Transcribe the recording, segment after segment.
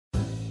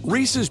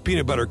Reese's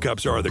peanut butter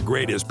cups are the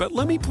greatest, but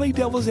let me play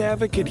devil's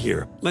advocate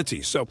here. Let's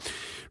see. So,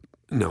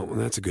 no,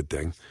 that's a good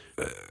thing.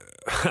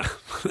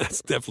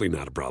 That's definitely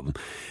not a problem.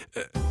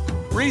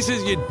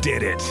 Reese's, you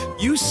did it.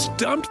 You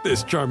stumped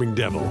this charming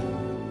devil.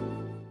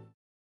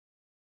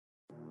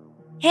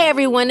 Hey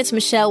everyone, it's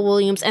Michelle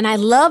Williams, and I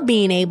love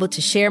being able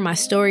to share my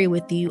story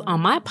with you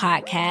on my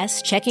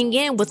podcast, Checking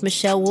In with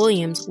Michelle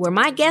Williams, where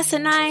my guests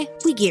and I,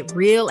 we get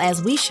real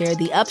as we share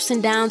the ups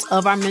and downs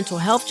of our mental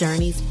health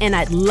journeys, and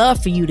I'd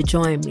love for you to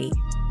join me.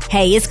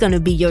 Hey, it's going to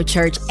be your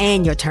church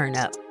and your turn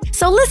up.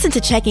 So listen to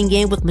Checking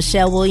In with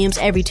Michelle Williams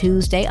every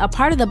Tuesday, a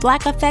part of the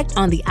Black Effect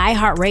on the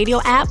iHeartRadio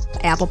app,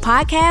 Apple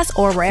Podcasts,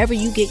 or wherever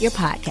you get your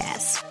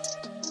podcasts.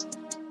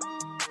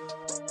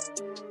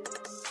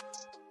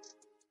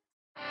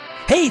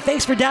 Hey,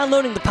 thanks for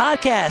downloading the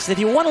podcast. If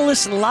you want to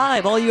listen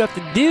live, all you have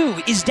to do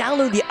is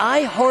download the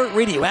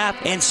iHeartRadio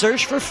app and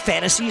search for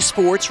Fantasy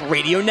Sports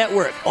Radio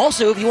Network.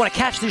 Also, if you want to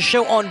catch this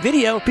show on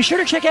video, be sure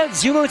to check out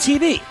Zumo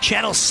TV,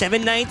 channel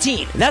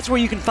 719. That's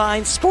where you can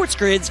find Sports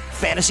Grid's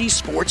Fantasy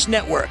Sports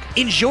Network.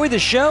 Enjoy the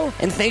show,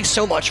 and thanks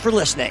so much for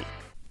listening.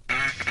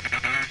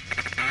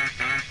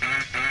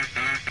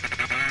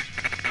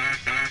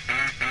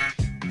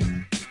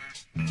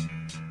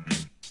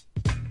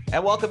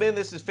 And welcome in.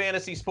 This is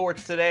Fantasy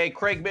Sports Today.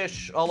 Craig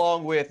Mish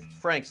along with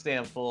Frank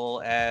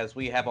Stamfel as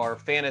we have our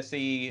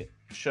fantasy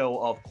show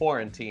of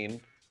quarantine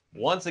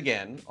once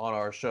again on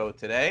our show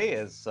today,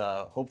 as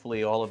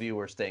hopefully all of you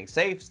are staying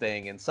safe,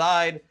 staying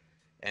inside.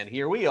 And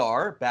here we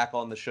are back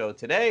on the show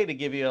today to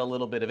give you a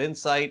little bit of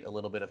insight, a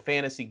little bit of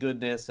fantasy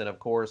goodness, and of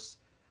course,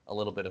 a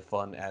little bit of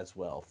fun as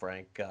well.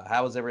 Frank,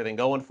 how is everything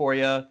going for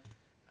you?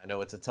 I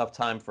know it's a tough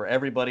time for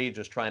everybody,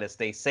 just trying to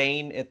stay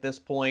sane at this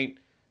point.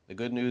 The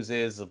good news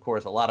is, of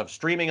course, a lot of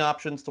streaming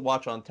options to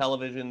watch on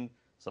television,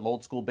 some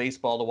old school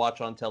baseball to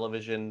watch on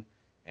television,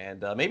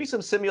 and maybe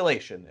some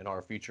simulation in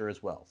our future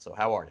as well. So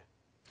how are you?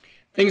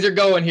 Things are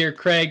going here,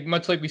 Craig,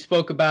 much like we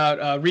spoke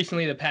about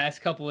recently the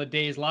past couple of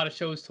days. A lot of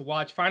shows to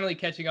watch. Finally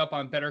catching up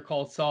on Better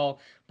Call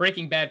Saul.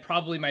 Breaking Bad,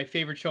 probably my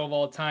favorite show of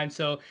all time.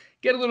 So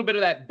get a little bit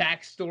of that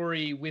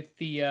backstory with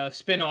the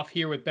spinoff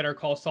here with Better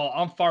Call Saul.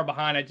 I'm far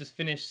behind. I just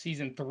finished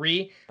season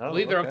 3. I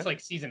believe they're up to like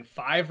season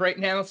 5 right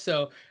now.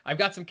 So I've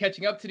got some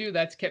catching up to do.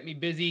 That's kept me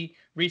busy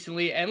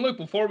recently. And look,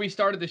 before we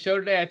started the show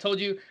today, I told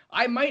you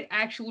I might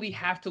actually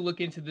have to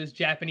look into this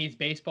Japanese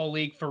baseball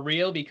league for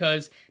real,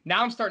 because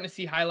now I'm starting to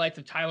see highlights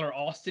of Tyler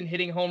Austin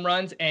hitting home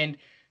runs, and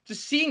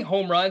just seeing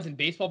home runs and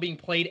baseball being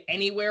played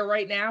anywhere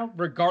right now,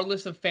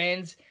 regardless of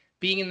fans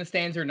being in the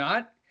stands or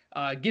not,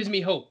 gives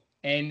me hope.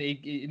 And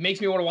it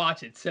makes me want to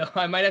watch it. So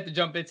I might have to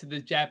jump into the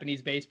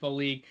Japanese baseball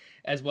league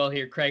as well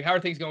here. Craig, how are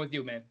things going with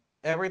you, man?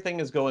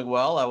 Everything is going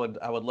well. I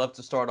would love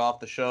to start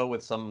off the show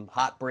with some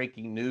hot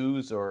breaking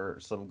news or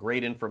some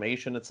great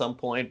information at some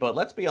point. But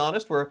let's be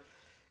honest, we're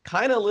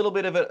kind of a little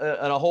bit of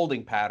a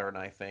holding pattern,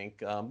 I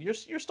think.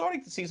 You're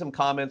starting to see some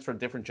comments from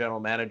different general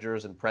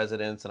managers and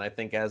presidents. And I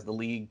think as the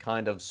league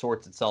kind of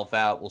sorts itself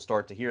out, we'll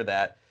start to hear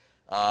that.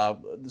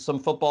 Some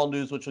football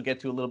news, which we'll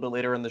get to a little bit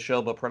later in the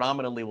show, but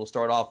predominantly we'll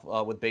start off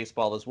with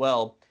baseball as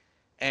well.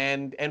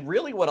 And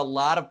really what a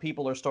lot of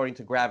people are starting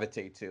to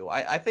gravitate to.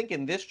 I think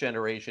in this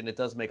generation, it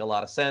does make a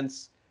lot of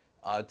sense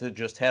to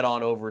just head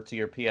on over to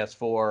your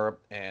PS4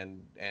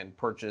 and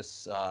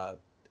purchase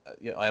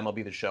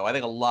MLB The Show. I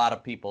think a lot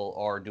of people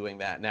are doing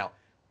that. Now,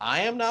 I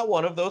am not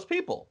one of those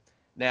people.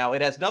 Now,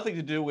 it has nothing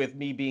to do with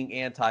me being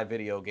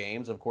anti-video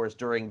games. Of course,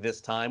 during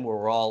this time where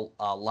we're all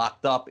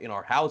locked up in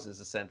our houses,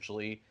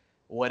 essentially,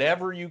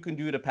 whatever you can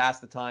do to pass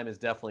the time is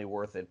definitely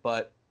worth it.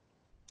 But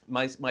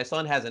my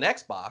son has an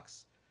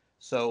Xbox,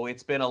 so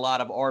it's been a lot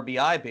of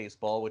RBI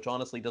baseball, which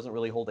honestly doesn't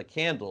really hold a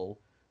candle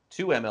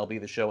to MLB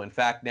The Show. In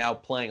fact, now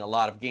playing a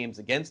lot of games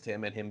against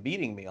him and him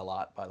beating me a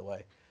lot, by the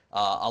way.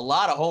 A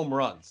lot of home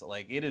runs.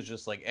 Like, it is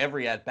just like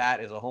every at-bat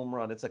is a home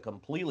run. It's a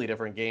completely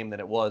different game than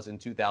it was in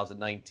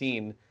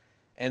 2019.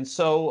 And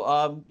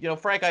so,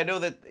 Frank, I know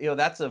that,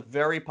 that's a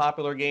very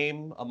popular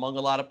game among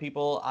a lot of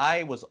people.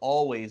 I was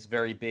always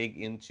very big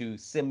into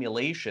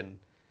simulation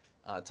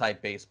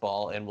type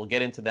baseball, and we'll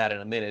get into that in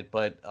a minute.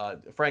 But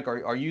Frank,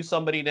 are you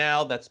somebody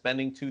now that's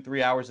spending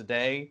 2-3 hours a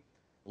day,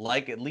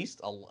 like at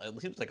least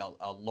it seems like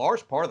a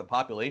large part of the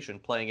population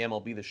playing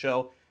MLB The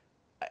Show?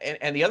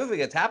 And the other thing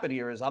that's happened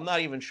here is I'm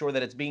not even sure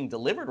that it's being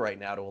delivered right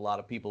now to a lot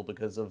of people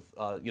because of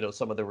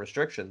some of the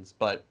restrictions.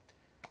 But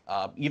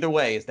either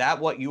way, is that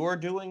what you're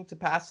doing to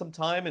pass some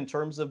time in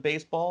terms of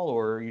baseball,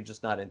 or are you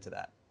just not into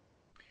that?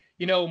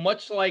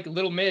 Much like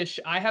Little Mish,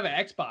 I have an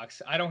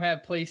Xbox. I don't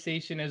have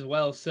PlayStation as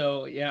well.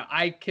 So, yeah,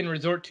 I can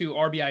resort to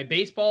RBI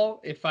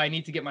Baseball if I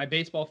need to get my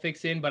baseball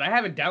fix in, but I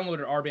haven't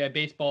downloaded RBI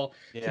Baseball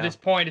to this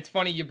point. It's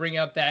funny you bring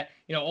up that,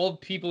 all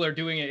people are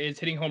doing is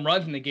hitting home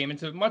runs in the game. And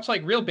so much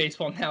like real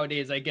baseball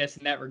nowadays, I guess,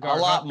 in that regard.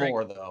 A lot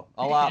more, though.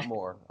 A lot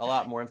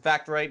more. In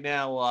fact, right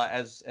now,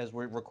 as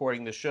we're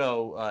recording the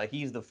show,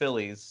 he's the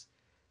Phillies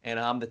and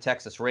I'm the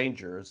Texas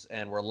Rangers,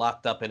 and we're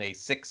locked up in a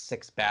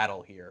 6-6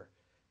 battle here.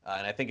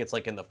 And I think it's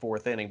like in the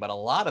 4th inning, but a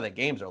lot of the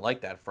games are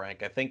like that,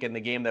 Frank. I think in the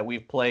game that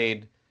we've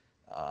played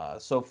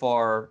so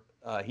far,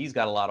 He's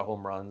got a lot of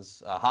home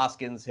runs.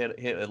 Hoskins hit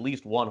at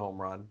least one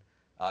home run.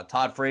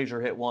 Todd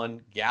Frazier hit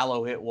one.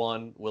 Gallo hit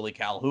one. Willie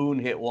Calhoun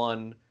hit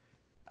one.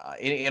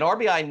 In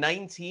RBI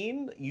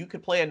 19, you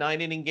could play a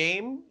 9-inning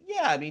game.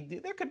 Yeah, I mean,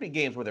 there could be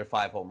games where there are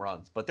 5 home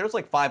runs, but there's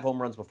like 5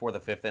 home runs before the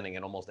 5th inning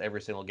in almost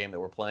every single game that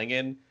we're playing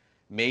in.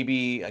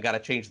 Maybe I got to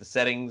change the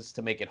settings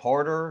to make it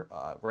harder.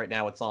 Right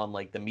now it's on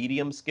like the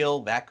medium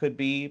skill. That could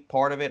be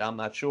part of it. I'm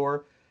not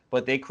sure.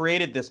 But they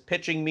created this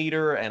pitching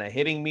meter and a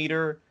hitting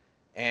meter.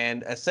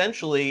 And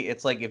essentially,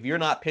 it's like if you're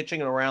not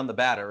pitching around the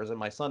batters, and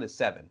my son is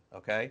 7,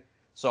 okay?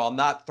 So I'm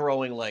not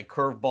throwing like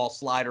curveball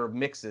slider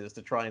mixes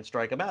to try and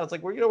strike him out. It's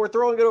like we're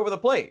throwing it over the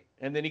plate,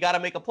 and then you got to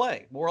make a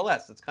play, more or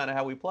less. That's kind of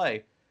how we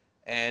play.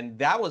 And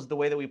that was the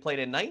way that we played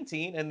in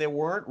 19, and there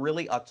weren't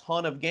really a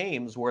ton of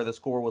games where the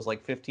score was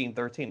like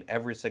 15-13.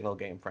 Every single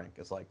game, Frank,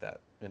 is like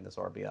that in this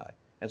RBI.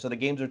 And so the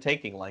games are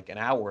taking like an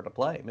hour to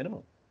play,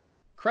 minimum.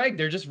 Craig,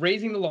 they're just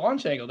raising the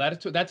launch angle.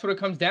 That's what it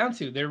comes down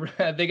to.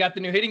 They got the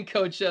new hitting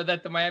coach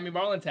that the Miami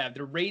Marlins have.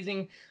 They're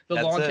raising the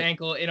launch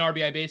angle in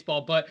RBI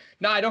baseball. But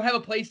no, I don't have a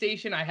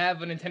PlayStation. I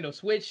have a Nintendo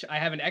Switch. I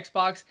have an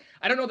Xbox.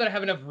 I don't know that I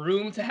have enough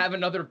room to have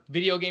another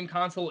video game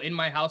console in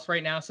my house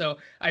right now. So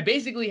I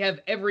basically have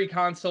every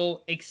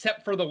console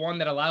except for the one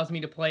that allows me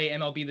to play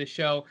MLB The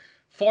Show.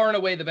 Far and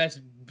away the best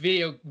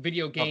video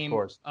game,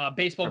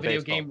 baseball video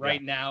game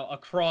right now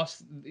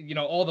across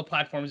all the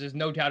platforms. There's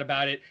no doubt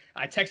about it.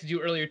 I texted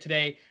you earlier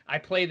today. I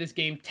play this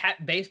game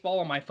Tap Baseball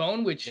on my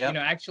phone, which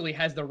actually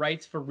has the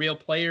rights for real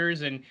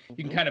players, and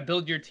you can kind of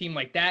build your team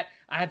like that.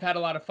 I have had a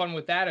lot of fun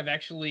with that. I've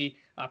actually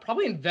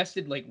probably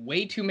invested like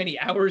way too many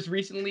hours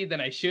recently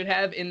than I should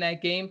have in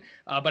that game.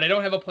 But I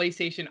don't have a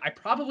PlayStation. I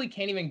probably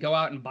can't even go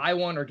out and buy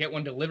one or get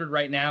one delivered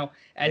right now,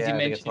 as you mentioned.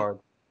 I think it's hard.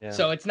 Yeah.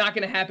 So it's not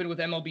going to happen with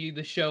MLB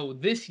The Show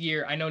this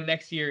year. I know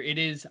next year it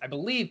is, I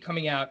believe,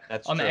 coming out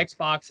on the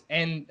Xbox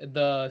and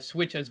the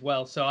Switch as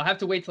well. So I'll have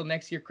to wait till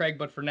next year, Craig.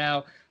 But for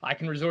now, I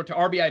can resort to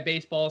RBI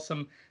baseball,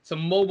 some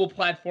mobile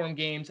platform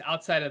games.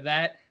 Outside of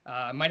that,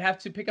 I might have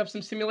to pick up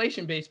some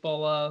simulation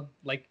baseball,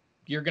 like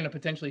you're going to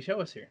potentially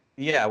show us here.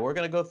 Yeah, we're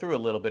going to go through a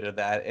little bit of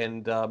that.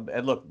 And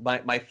look,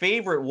 my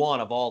favorite one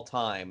of all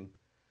time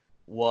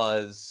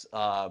was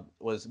a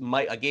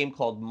game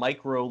called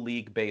Micro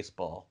League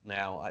Baseball.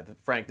 Now,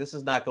 Frank, this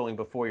is not going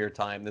before your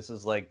time. This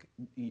is like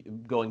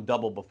going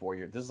double before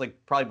this is like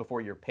probably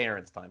before your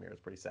parents' time here. It's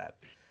pretty sad.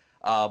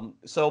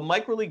 So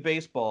Micro League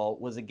Baseball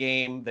was a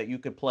game that you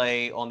could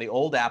play on the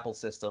old Apple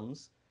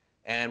systems.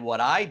 And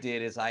what I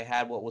did is I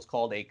had what was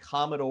called a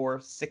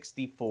Commodore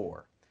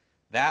 64.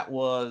 That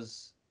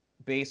was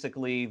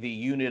basically the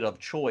unit of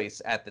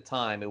choice at the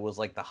time. It was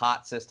like the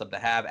hot system to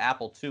have.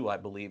 Apple II, I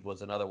believe,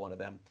 was another one of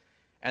them.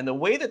 And the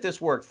way that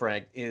this worked,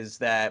 Frank, is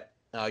that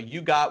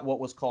you got what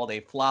was called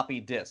a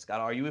floppy disk.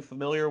 Are you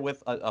familiar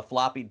with a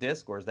floppy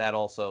disk, or is that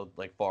also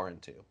like foreign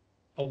to you?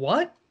 A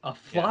what? A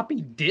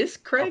floppy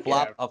disk, Craig?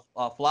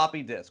 A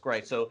floppy disk,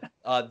 right. So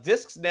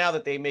disks now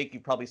that they make, you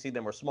probably see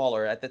them are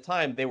smaller. At the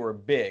time, they were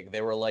big. They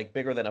were like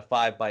bigger than a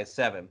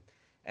 5x7.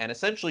 And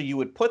essentially, you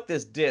would put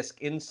this disk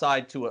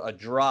inside to a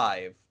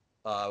drive,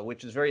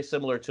 which is very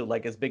similar to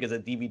like as big as a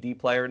DVD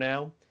player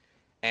now.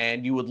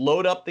 And you would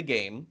load up the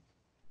game.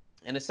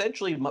 And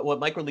essentially what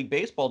Micro League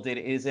Baseball did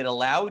is it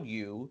allowed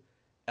you,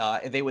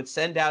 they would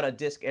send out a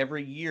disc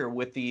every year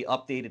with the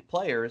updated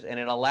players, and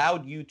it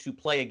allowed you to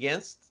play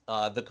against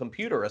the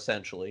computer,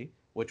 essentially,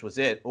 which was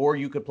it, or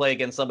you could play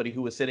against somebody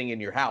who was sitting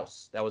in your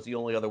house. That was the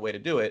only other way to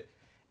do it.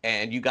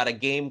 And you got a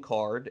game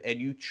card,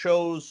 and you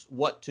chose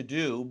what to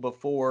do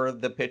before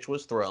the pitch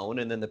was thrown,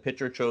 and then the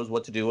pitcher chose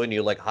what to do, and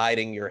you're like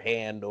hiding your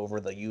hand over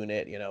the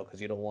unit, because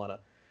you don't want to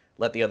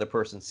let the other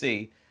person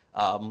see.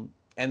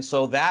 And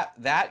so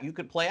that you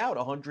could play out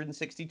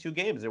 162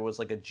 games. There was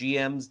like a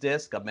GM's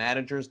disc, a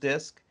manager's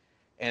disc,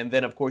 and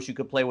then of course you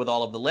could play with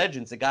all of the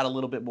legends. It got a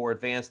little bit more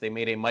advanced. They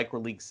made a Micro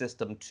League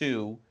System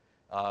 2,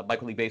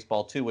 Micro League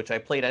Baseball 2, which I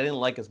played. I didn't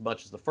like as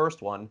much as the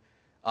first one,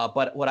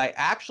 but what I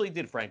actually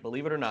did, Frank,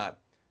 believe it or not,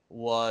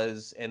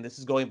 was, and this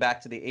is going back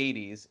to the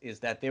 80s, is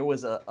that there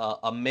was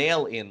a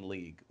mail-in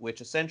league, which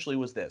essentially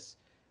was this.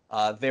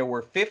 There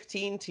were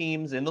 15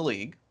 teams in the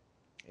league.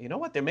 You know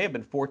what? There may have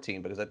been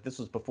 14 because this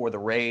was before the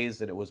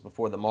Rays, and it was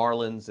before the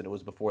Marlins, and it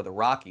was before the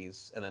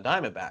Rockies and the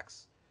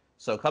Diamondbacks.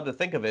 So come to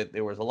think of it,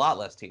 there was a lot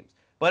less teams.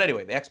 But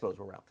anyway, the Expos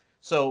were around.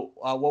 So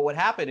what would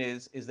happen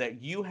is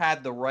that you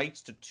had the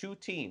rights to 2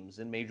 teams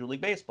in Major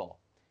League Baseball.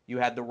 You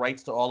had the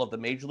rights to all of the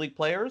Major League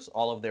players,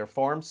 all of their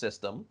farm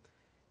system,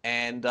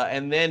 and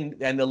then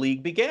the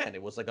league began.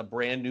 It was like a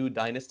brand new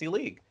dynasty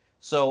league.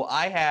 So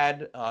I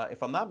had,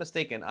 if I'm not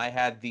mistaken, I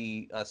had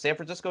the San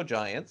Francisco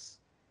Giants,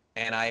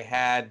 and I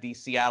had the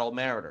Seattle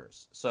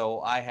Mariners.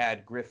 So I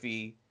had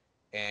Griffey,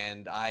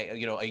 and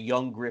a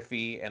young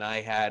Griffey, and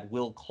I had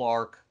Will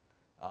Clark.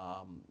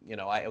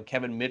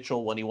 Kevin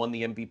Mitchell, when he won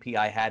the MVP,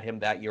 I had him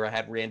that year. I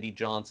had Randy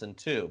Johnson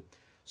too.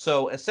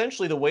 So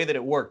essentially the way that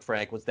it worked,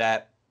 Frank, was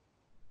that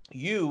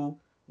you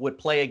would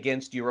play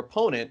against your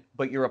opponent,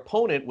 but your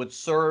opponent would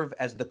serve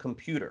as the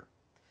computer.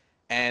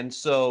 And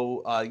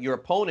so your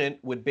opponent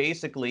would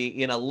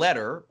basically, in a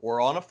letter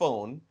or on a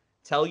phone,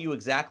 tell you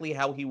exactly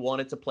how he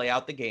wanted to play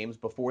out the games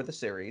before the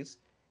series,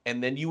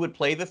 and then you would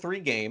play the 3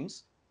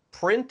 games,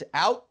 print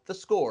out the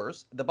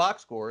scores, the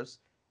box scores,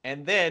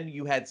 and then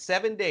you had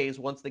 7 days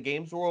once the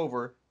games were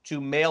over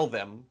to mail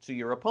them to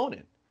your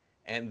opponent.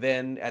 And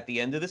then at the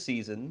end of the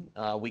season,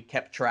 we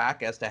kept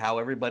track as to how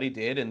everybody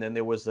did, and then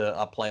there was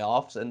a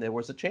playoffs and there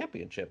was a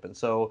championship. And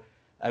so,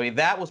 I mean,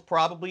 that was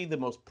probably the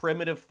most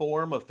primitive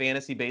form of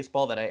fantasy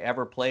baseball that I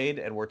ever played,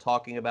 and we're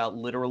talking about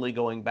literally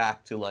going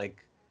back to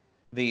like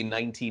the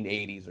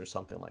 1980s or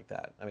something like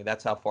that. I mean,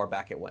 that's how far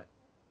back it went.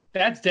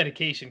 That's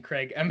dedication,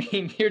 Craig. I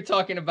mean, you're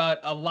talking about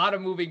a lot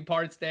of moving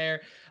parts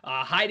there,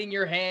 hiding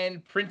your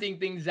hand, printing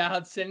things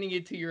out, sending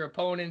it to your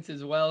opponents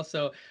as well.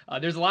 So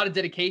there's a lot of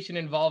dedication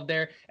involved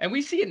there. And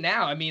we see it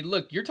now. I mean,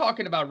 look, you're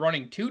talking about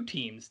running 2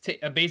 teams,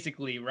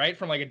 basically, right?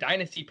 From like a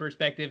dynasty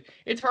perspective,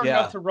 it's hard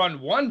enough to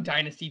run one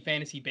dynasty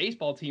fantasy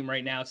baseball team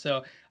right now.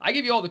 So I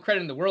give you all the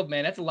credit in the world,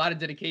 man. That's a lot of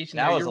dedication.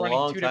 That there. was You're a running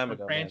long 2 time different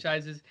ago,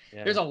 franchises.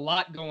 Yeah. There's a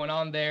lot going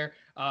on there.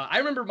 I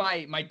remember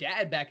my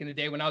dad back in the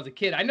day when I was a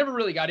kid. I never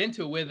really got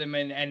into it with him,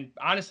 and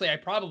honestly, I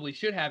probably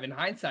should have in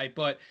hindsight.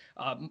 But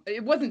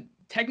it wasn't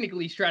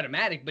technically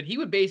Stratomatic, but he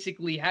would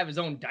basically have his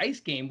own dice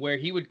game where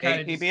he would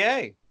kind of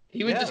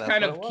he would just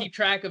kind of keep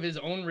track of his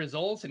own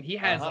results, and he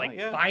has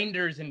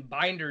binders and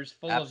binders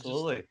full of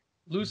just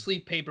loose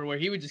leaf paper where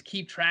he would just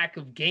keep track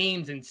of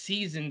games and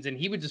seasons, and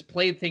he would just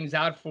play things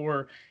out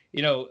for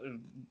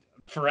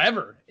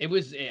forever.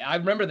 I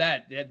remember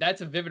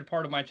that's a vivid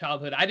part of my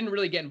childhood. I didn't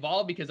really get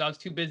involved because I was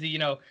too busy,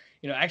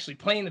 actually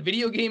playing the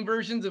video game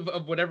versions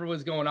of whatever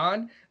was going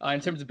on in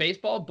terms of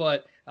baseball.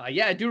 But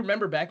yeah, I do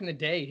remember back in the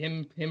day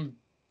him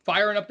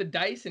firing up the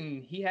dice,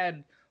 and he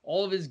had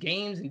all of his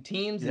games and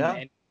teams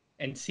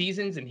and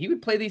seasons, and he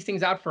would play these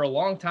things out for a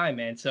long time,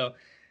 man. So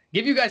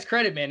give you guys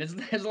credit, man.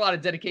 There's a lot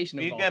of dedication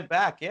involved. You get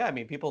back, yeah. I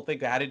mean, people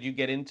think, how did you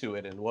get into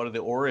it, and what are the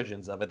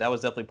origins of it? That was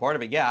definitely part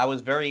of it. Yeah, I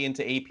was very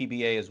into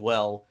APBA as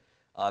well.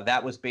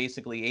 That was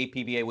basically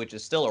APBA, which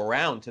is still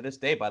around to this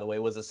day, by the way,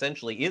 is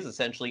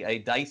essentially a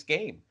dice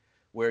game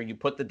where you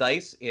put the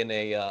dice in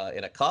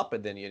a cup,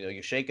 and then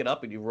you shake it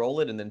up and you roll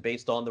it, and then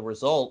based on the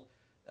result,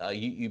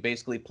 you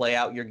basically play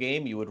out your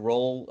game. You would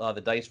roll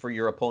the dice for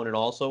your opponent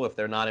also if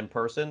they're not in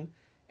person,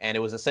 and it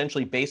was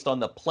essentially based on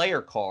the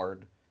player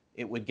card.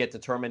 It would get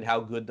determined how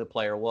good the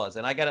player was.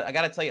 And I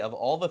gotta tell you, of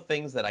all the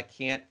things that I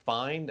can't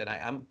find, and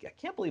I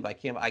can't believe I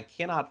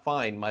cannot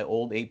find my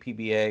old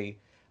APBA.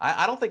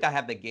 I don't think I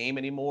have the game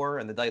anymore,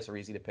 and the dice are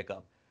easy to pick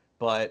up.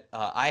 But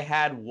I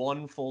had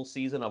one full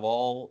season of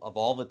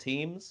all the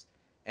teams,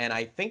 and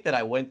I think that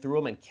I went through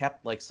them and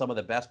kept like some of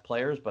the best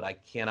players, but I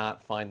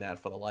cannot find that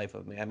for the life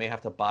of me. I may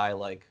have to buy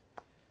like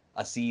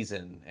a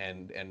season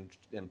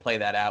and play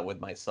that out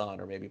with my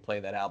son, or maybe play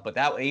that out. But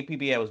that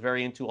APBA I was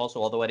very into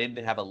also, although I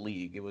didn't have a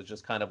league. It was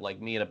just kind of like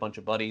me and a bunch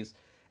of buddies,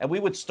 and we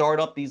would start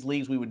up these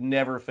leagues. We would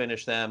never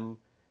finish them.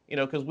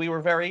 Because we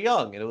were very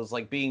young, and it was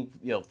like being,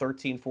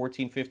 13,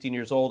 14, 15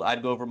 years old.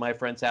 I'd go over to my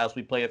friend's house.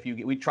 We'd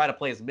try to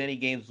play as many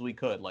games as we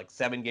could, like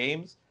 7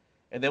 games.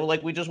 And then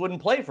we just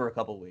wouldn't play for a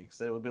couple of weeks.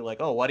 It would be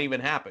like, oh, what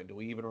even happened? Do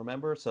we even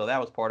remember? So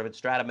that was part of it.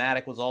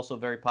 Stratomatic was also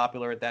very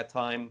popular at that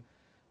time,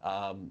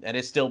 and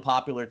is still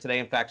popular today.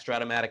 In fact,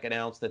 Stratomatic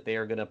announced that they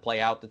are going to play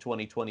out the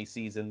 2020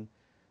 season.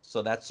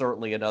 So that's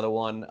certainly another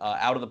one.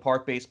 Out of the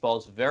Park Baseball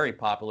is very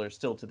popular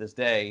still to this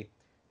day.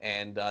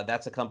 And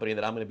that's a company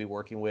that I'm going to be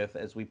working with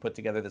as we put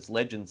together this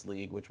Legends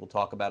League, which we'll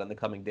talk about in the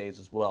coming days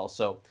as well.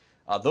 So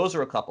those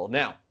are a couple.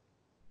 Now,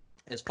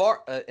 as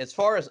far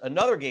as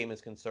another game is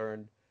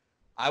concerned,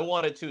 I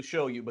wanted to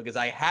show you, because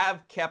I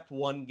have kept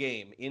one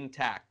game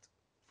intact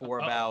for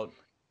about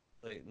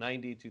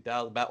 90,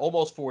 2000, about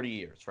almost 40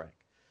 years, Frank.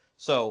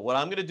 So what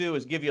I'm going to do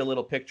is give you a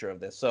little picture of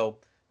this. So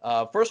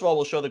first of all,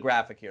 we'll show the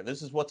graphic here.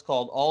 This is what's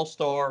called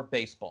All-Star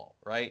Baseball,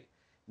 right?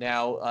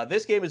 Now,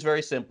 this game is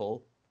very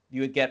simple. You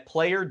would get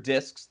player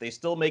discs. They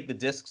still make the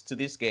discs to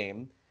this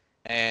game.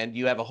 And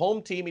you have a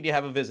home team and you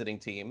have a visiting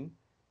team.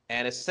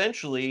 And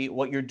essentially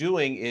what you're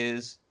doing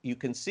is, you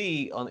can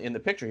see in the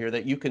picture here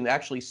that you can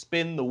actually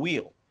spin the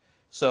wheel.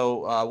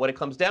 So what it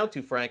comes down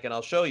to, Frank, and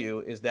I'll show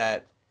you, is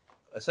that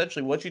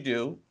essentially what you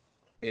do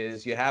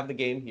is you have the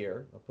game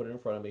here. I'll put it in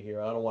front of me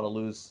here. I don't want to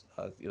lose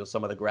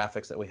some of the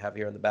graphics that we have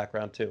here in the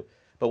background too.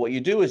 But what you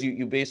do is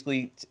you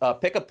basically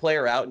pick a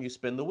player out and you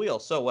spin the wheel.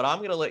 So what I'm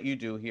going to let you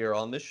do here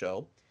on this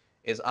show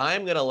is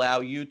I'm going to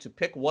allow you to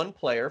pick one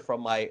player from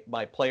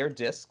my player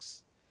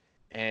discs,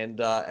 and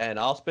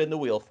I'll spin the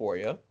wheel for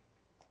you,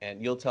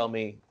 and you'll tell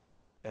me,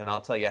 and I'll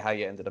tell you how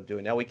you ended up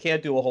doing. Now, we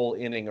can't do a whole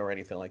inning or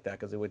anything like that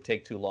because it would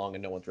take too long,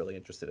 and no one's really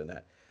interested in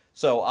that.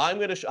 So I'm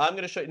going to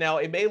show you. Now,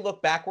 it may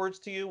look backwards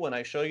to you when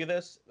I show you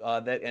this,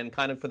 and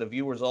kind of for the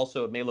viewers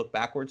also, it may look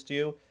backwards to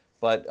you,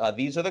 but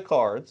these are the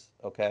cards,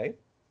 okay?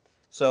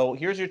 So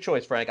here's your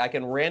choice, Frank. I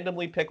can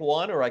randomly pick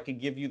one, or I could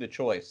give you the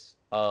choice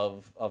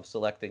of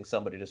selecting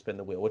somebody to spin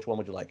the wheel. Which one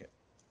would you like it?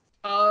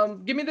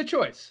 Give me the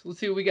choice. Let's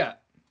see what we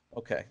got.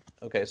 Okay.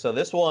 So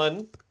this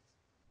one,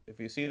 if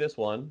you see this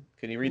one,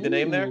 can you read the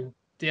name there?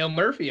 Dale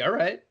Murphy. All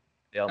right.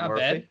 Dale Not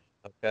Murphy. bad.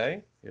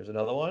 Okay. Here's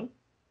another one.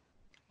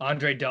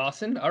 Andre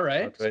Dawson. All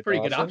right. Andre It's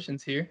pretty good Dawson.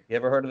 options here. You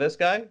ever heard of this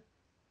guy?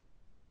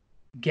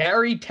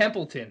 Gary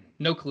Templeton.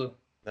 No clue.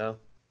 No.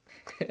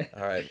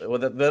 All right. Well,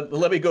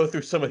 let me go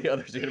through some of the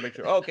others here to make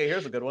sure. Oh, okay,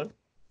 here's a good one.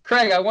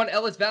 Craig, I want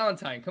Ellis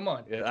Valentine. Come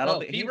on. Yeah, I don't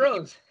think Pete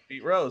Rose.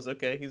 Pete Rose.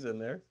 Okay, he's in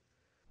there.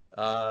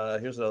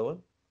 Here's another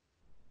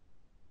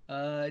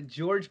one.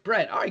 George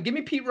Brett. All right, give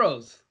me Pete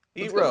Rose.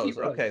 Pete Rose.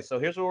 Okay, so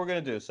here's what we're gonna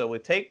do. So we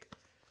take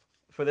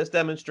for this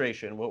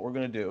demonstration. What we're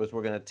gonna do is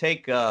we're gonna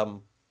take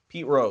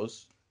Pete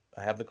Rose.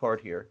 I have the card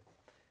here,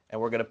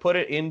 and we're gonna put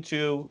it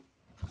into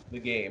the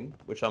game,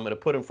 which I'm gonna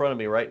put in front of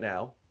me right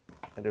now.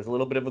 And there's a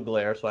little bit of a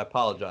glare, so I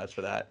apologize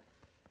for that.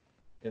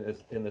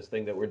 In this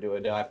thing that we're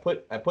doing now, I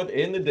put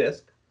in the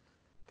disc.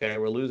 Okay,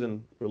 we're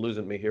losing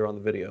me here on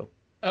the video.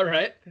 All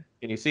right.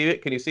 Can you see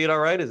it? Can you see it all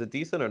right? Is it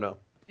decent or no?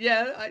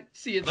 Yeah, I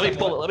see it. Let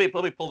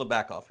me pull the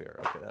back off here.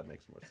 Okay, that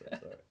makes more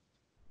sense. All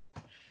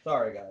right.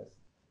 Sorry, guys.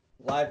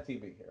 Live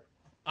TV here.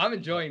 I'm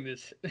enjoying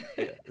this.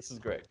 Yeah, this is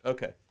great.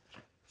 Okay.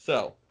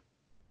 So,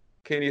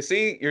 can you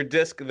see your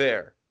disc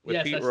there with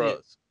Yes, Pete I see Rose?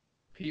 it.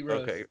 Pete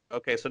Rose.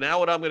 Okay. So now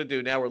what I'm going to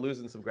do, now we're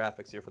losing some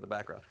graphics here for the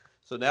background.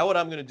 So now what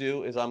I'm going to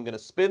do is I'm going to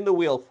spin the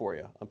wheel for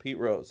you on Pete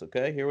Rose.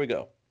 Okay, here we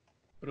go.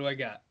 What do I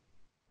got?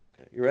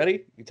 Okay, you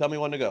ready? You tell me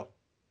when to go.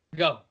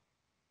 Go.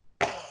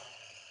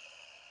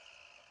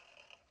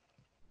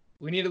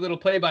 We need a little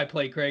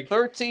play-by-play, Craig.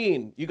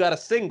 13. You got a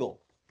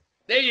single.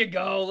 There you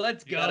go.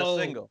 Let's You go. got a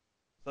single.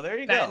 So there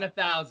you Batting go.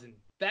 1,000.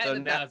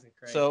 Batting 1,000,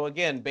 Craig. So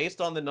again,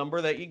 based on the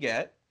number that you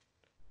get,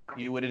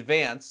 you would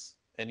advance,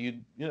 and you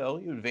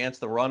advance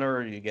the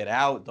runner, you get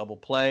out, double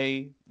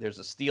play. There's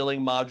a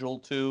stealing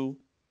module too.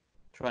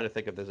 Trying to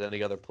think if there's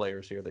any other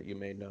players here that you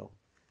may know.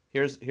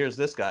 Here's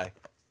this guy.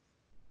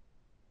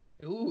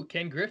 Ooh,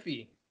 Ken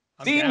Griffey.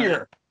 I'm Senior. down.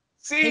 Ken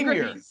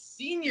Senior. Griffey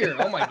Senior.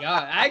 Oh my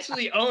God. I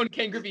actually own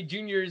Ken Griffey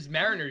Jr.'s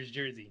Mariners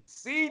jersey.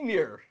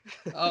 Senior.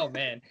 Oh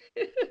man.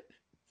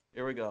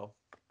 Here we go.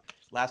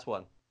 Last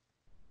one.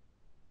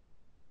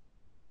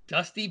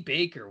 Dusty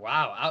Baker.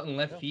 Wow, out in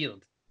left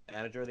field.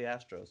 Manager of the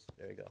Astros.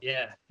 There you go.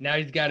 Yeah. Now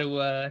he's got to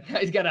So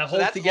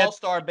hold that's together.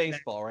 all-star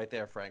baseball right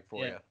there, Frank,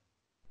 for Yeah.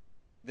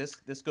 you.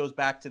 This goes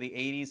back to the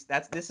 80s.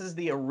 This is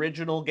the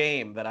original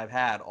game that I've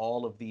had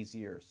all of these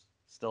years.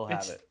 Still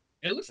have it.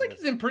 It looks like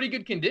it's in pretty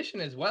good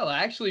condition as well. I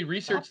actually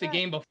researched the bad.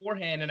 game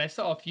beforehand, and I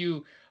saw a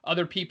few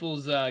other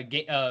people's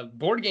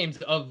board games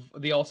of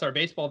the All-Star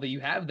Baseball that you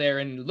have there,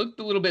 and it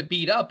looked a little bit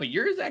beat up. But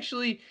yours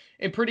actually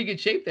in pretty good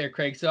shape there,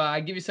 Craig. So I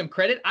give you some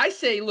credit. I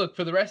say, look,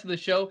 for the rest of the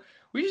show,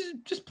 we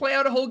should just play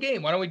out a whole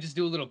game. Why don't we just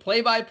do a little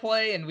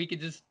play-by-play, and we could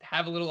just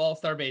have a little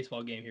All-Star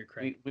Baseball game here,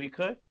 Craig? We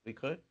could.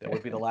 That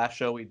would be the last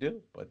show we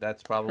do, but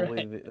that's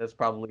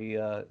probably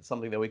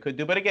something that we could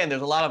do. But again,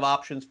 there's a lot of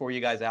options for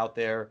you guys out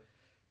there.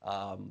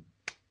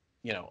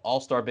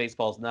 All-Star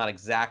Baseball is not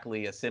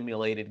exactly a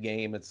simulated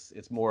game.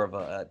 It's more of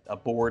a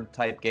board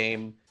type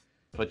game.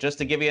 But just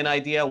to give you an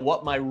idea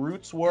what my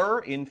roots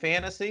were in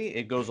fantasy,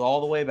 it goes all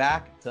the way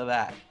back to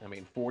that.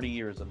 40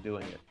 years of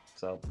doing it.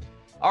 So,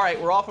 all right,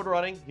 we're off and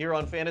running here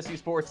on Fantasy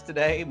Sports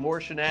Today.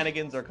 More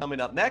shenanigans are coming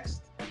up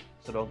next,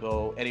 so don't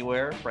go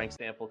anywhere. Frank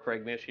Stample,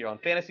 Craig Mish here on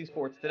Fantasy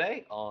Sports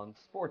Today on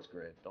Sports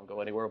Grid. Don't go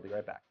anywhere. We'll be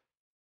right back.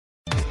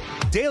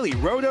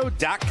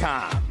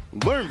 DailyRoto.com.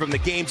 Learn from the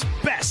game's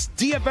best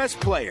DFS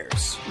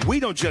players. We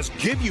don't just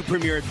give you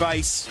premier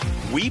advice,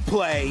 we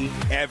play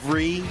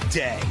every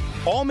day.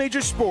 All major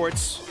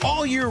sports,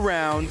 all year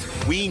round,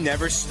 we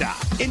never stop.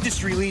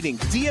 Industry-leading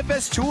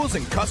DFS tools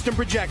and custom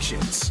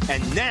projections.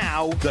 And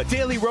now, the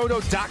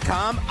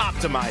DailyRoto.com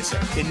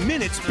Optimizer. In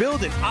minutes,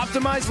 build and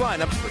optimize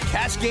lineups for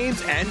cash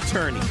games and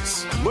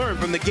tourneys. Learn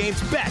from the game's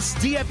best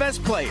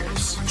DFS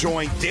players.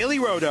 Join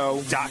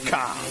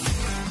DailyRoto.com.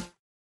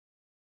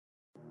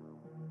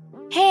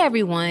 Hey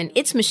everyone,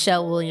 it's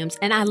Michelle Williams,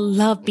 and I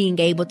love being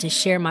able to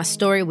share my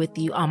story with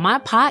you on my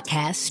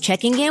podcast,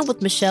 Checking In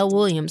with Michelle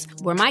Williams,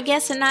 where my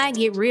guests and I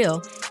get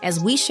real as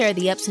we share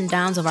the ups and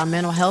downs of our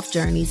mental health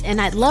journeys,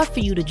 and I'd love for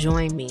you to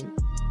join me.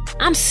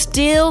 I'm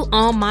still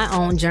on my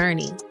own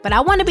journey, but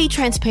I want to be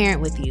transparent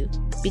with you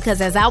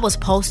because as I was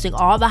posting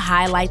all the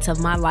highlights of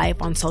my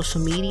life on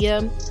social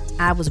media,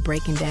 I was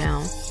breaking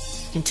down.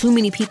 And too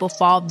many people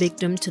fall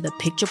victim to the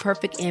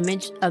picture-perfect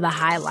image of the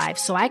high life,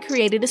 so I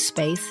created a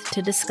space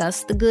to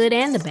discuss the good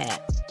and the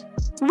bad.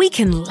 We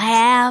can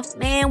laugh,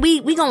 man,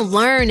 we gonna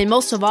learn, and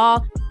most of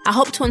all, I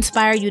hope to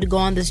inspire you to go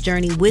on this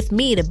journey with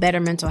me to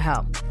better mental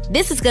health.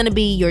 This is gonna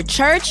be your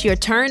church, your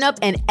turn-up,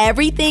 and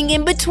everything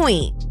in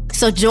between.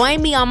 So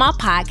join me on my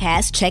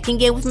podcast, Checking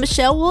In with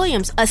Michelle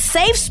Williams, a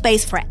safe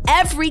space for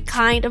every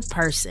kind of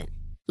person.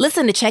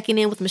 Listen to Checking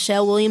In with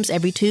Michelle Williams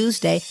every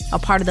Tuesday, a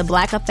part of the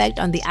Black Effect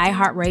on the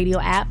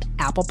iHeartRadio app,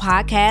 Apple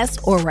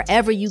Podcasts, or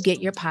wherever you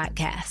get your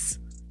podcasts.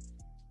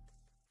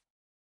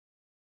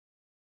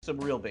 Some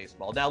real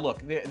baseball. Now,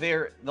 look,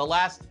 the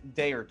last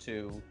day or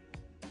two,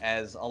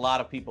 as a lot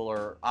of people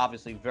are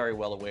obviously very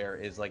well aware,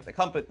 is like the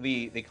country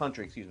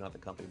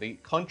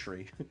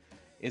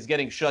is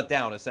getting shut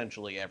down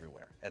essentially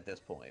everywhere at this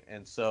point.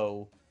 And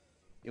so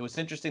it was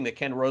interesting that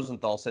Ken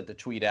Rosenthal sent the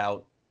tweet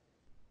out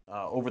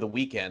over the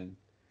weekend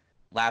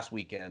last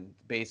weekend,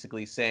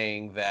 basically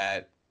saying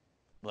that,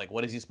 like,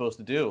 what is he supposed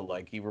to do?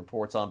 Like, he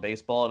reports on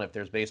baseball, and if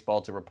there's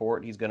baseball to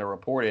report, he's going to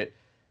report it.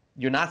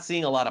 You're not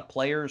seeing a lot of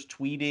players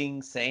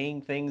tweeting,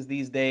 saying things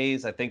these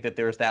days. I think that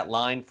there's that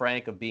line,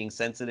 Frank, of being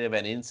sensitive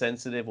and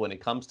insensitive when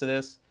it comes to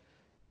this.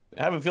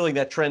 I have a feeling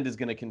that trend is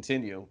going to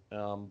continue.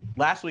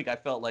 Last week, I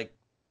felt like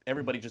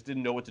everybody just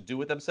didn't know what to do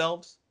with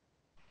themselves.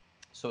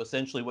 So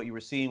essentially what you were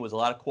seeing was a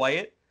lot of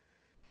quiet.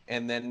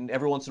 And then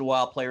every once in a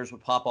while, players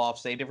would pop off,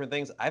 say different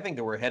things. I think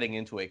that we're heading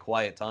into a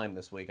quiet time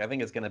this week. I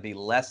think it's going to be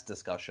less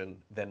discussion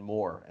than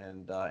more.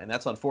 And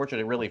that's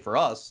unfortunate, really, for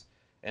us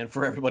and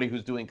for everybody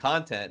who's doing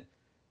content.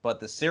 But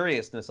the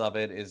seriousness of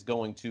it is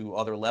going to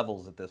other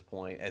levels at this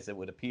point, as it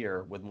would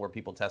appear, with more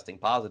people testing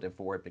positive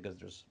for it because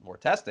there's more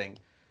testing.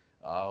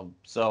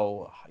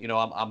 So,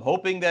 I'm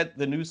hoping that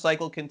the news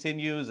cycle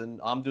continues, and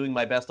I'm doing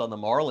my best on the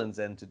Marlins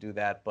end to do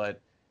that, but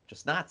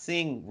just not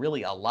seeing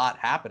really a lot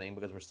happening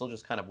because we're still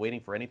just kind of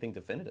waiting for anything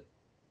definitive.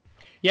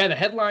 Yeah, the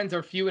headlines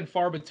are few and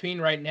far between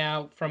right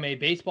now from a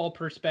baseball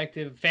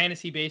perspective,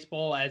 fantasy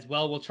baseball as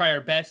well. We'll try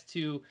our best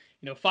to,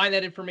 find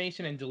that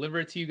information and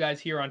deliver it to you guys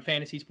here on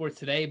Fantasy Sports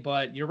Today.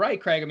 But you're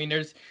right, Craig. I mean,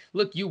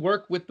 you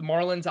work with the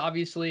Marlins,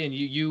 obviously, and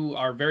you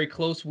are very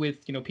close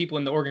with, people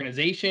in the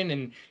organization.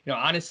 And,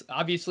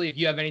 obviously, if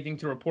you have anything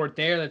to report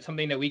there, that's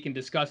something that we can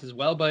discuss as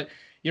well. But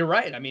you're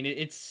right. I mean,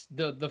 it's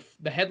the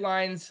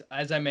headlines,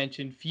 as I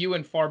mentioned, few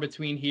and far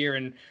between here,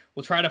 and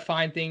we'll try to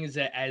find things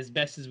as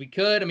best as we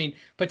could. I mean,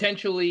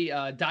 potentially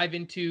dive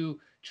into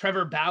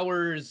Trevor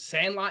Bauer's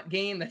Sandlot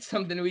game. That's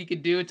something we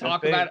could do.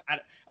 Talk about.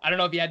 I don't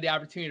know if you had the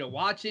opportunity to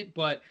watch it,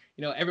 but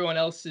everyone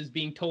else is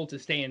being told to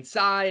stay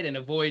inside and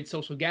avoid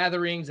social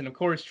gatherings. And of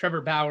course,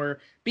 Trevor Bauer,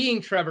 being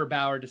Trevor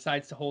Bauer,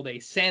 decides to hold a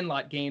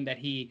Sandlot game that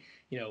he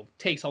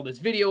takes all this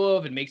video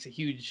of and makes a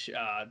huge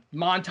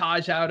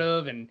montage out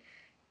of. And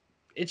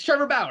it's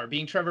Trevor Bauer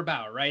being Trevor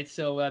Bauer, right?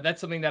 So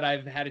that's something that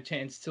I've had a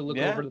chance to look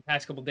over the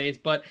past couple of days.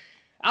 But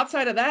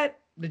outside of that,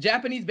 the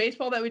Japanese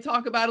baseball that we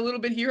talk about a little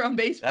bit here on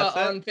baseball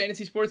on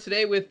Fantasy Sports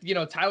Today, with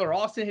Tyler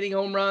Austin hitting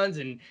home runs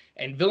and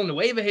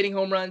Villanueva hitting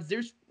home runs.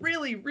 There's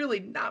really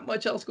not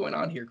much else going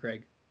on here,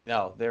 Craig.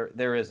 No,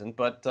 there isn't.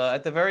 But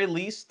at the very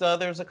least,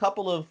 there's a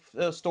couple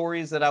of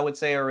stories that I would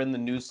say are in the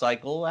news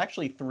cycle.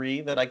 Actually,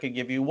 3 that I could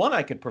give you. One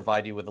I could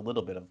provide you with a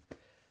little bit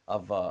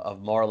of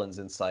Marlins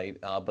insight,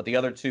 but the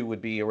other 2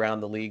 would be around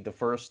the league. The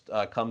first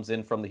comes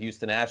in from the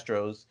Houston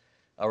Astros,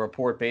 a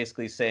report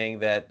basically saying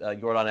that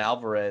Yordan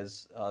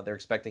Alvarez, they're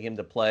expecting him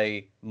to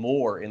play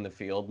more in the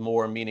field.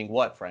 More meaning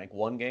what, Frank?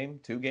 1 game,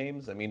 2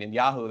 games? I mean, in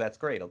Yahoo, that's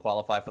great. He'll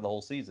qualify for the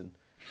whole season.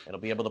 It'll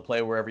be able to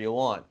play wherever you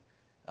want.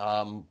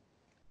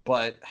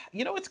 But,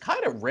 it's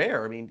kind of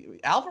rare. I mean,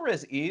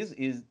 Alvarez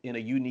is in a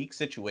unique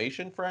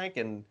situation, Frank,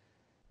 and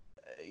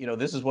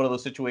this is one of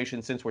those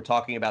situations, since we're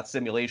talking about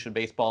simulation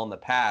baseball in the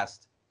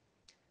past,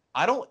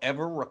 I don't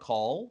ever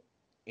recall,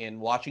 in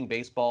watching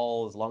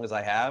baseball as long as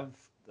I have,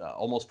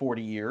 almost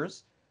 40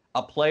 years,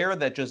 a player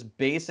that just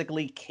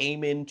basically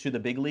came into the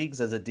big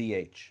leagues as a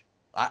DH.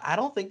 I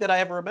don't think that I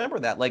ever remember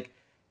that. Like,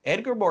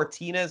 Edgar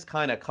Martinez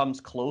kind of comes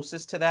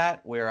closest to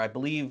that, where I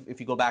believe, if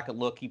you go back and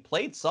look, he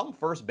played some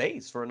first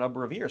base for a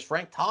number of years.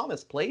 Frank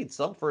Thomas played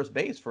some first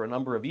base for a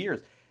number of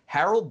years.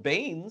 Harold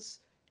Baines,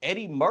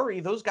 Eddie Murray,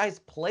 those guys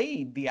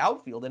played the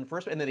outfield and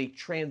first, and then they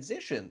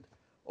transitioned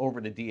over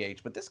to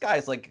DH. But this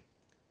guy's like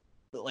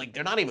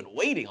they're not even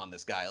waiting on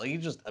this guy. Like,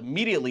 he's just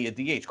immediately a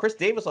DH. Chris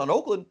Davis on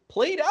Oakland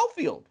played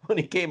outfield when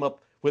he came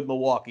up with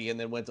Milwaukee and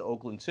then went to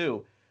Oakland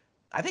too.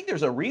 I think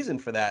there's a reason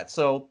for that.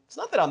 So it's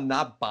not that I'm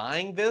not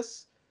buying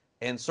this,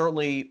 and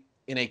certainly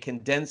in a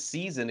condensed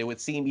season, it would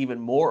seem even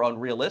more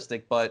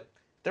unrealistic. But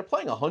they're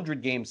playing a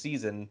 100-game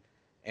season,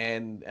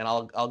 and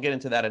I'll get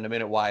into that in a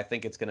minute, why I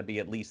think it's going to be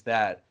at least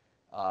that.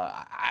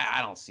 I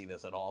don't see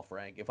this at all,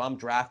 Frank. If I'm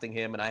drafting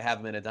him and I have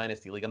him in a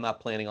dynasty league, I'm not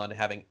planning on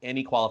having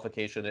any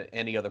qualification at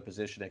any other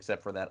position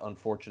except for that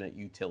unfortunate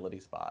utility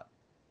spot.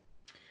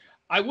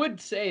 I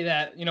would say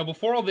that,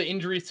 before all the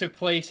injuries took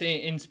place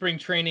in spring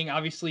training,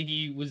 obviously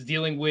he was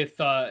dealing with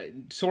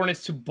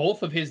soreness to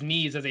both of his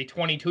knees as a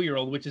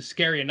 22-year-old, which is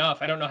scary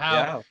enough. I don't know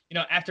how,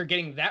 after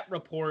getting that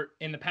report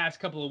in the past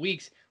couple of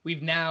weeks,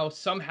 we've now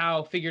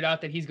somehow figured out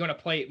that he's going to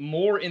play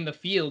more in the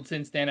field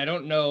since then. I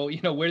don't know,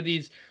 where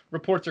these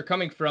reports are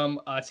coming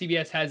from.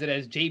 CBS has it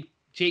as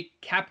Jake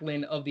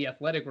Kaplan of The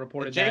Athletic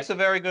reported that. Jake's a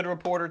very good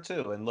reporter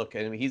too. And look,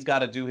 I mean, he's got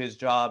to do his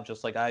job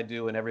just like I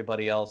do and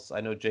everybody else.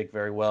 I know Jake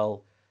very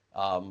well.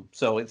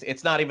 So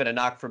it's not even a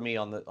knock for me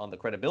on the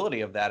credibility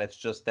of that. It's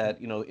just that,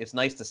 it's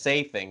nice to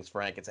say things,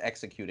 Frank. It's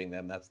executing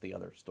them. That's the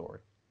other story.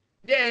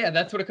 Yeah,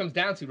 that's what it comes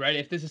down to, right?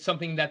 If this is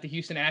something that the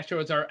Houston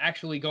Astros are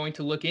actually going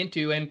to look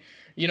into. And,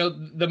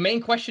 the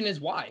main question is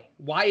why?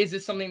 why is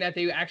this something that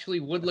they actually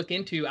would look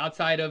into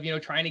outside of,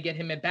 trying to get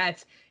him at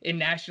bats in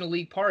National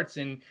League parks?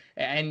 And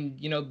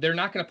they're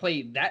not going to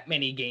play that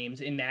many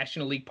games in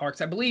National League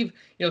parks. I believe,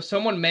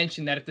 someone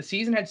mentioned that if the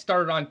season had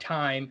started on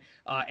time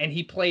and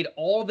he played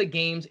all the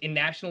games in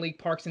National League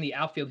parks in the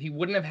outfield, he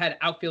wouldn't have had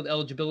outfield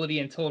eligibility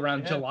until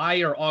around July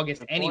or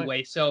August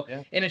anyway. So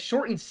in a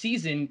shortened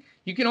season,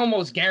 you can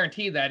almost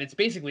guarantee that it's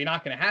basically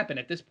not going to happen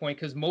at this point,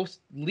 because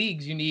most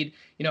leagues you need,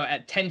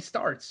 at 10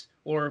 starts,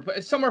 or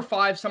some are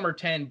 5, some are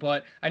 10.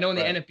 But I know in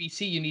the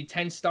NFBC, you need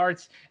 10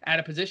 starts at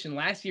a position.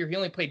 Last year, he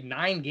only played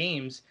 9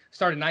 games,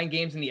 started 9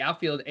 games in the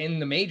outfield in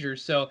the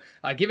majors. So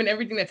given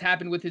everything that's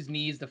happened with his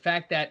knees, the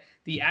fact that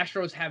the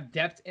Astros have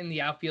depth in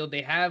the outfield,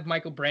 they have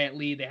Michael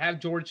Brantley, they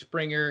have George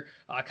Springer,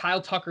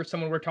 Kyle Tucker,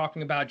 someone we're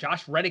talking about,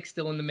 Josh Reddick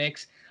still in the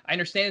mix. I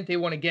understand that they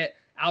want to get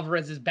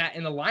Alvarez's bat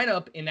in the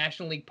lineup in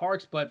National League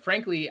parks, but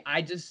frankly,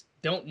 I just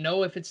don't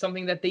know if it's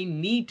something that they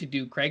need to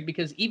do, Craig,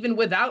 because even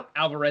without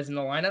Alvarez in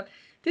the lineup,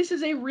 this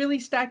is a really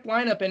stacked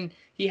lineup, and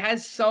he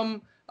has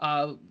some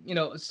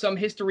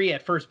history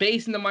at first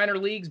base in the minor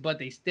leagues, but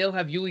they still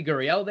have Yuli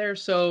Gurriel there.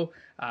 So,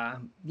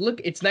 look,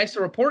 it's nice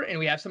to report, and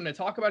we have something to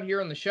talk about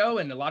here on the show,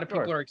 and a lot of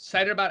people are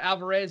excited about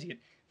Alvarez. He had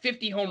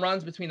 50 home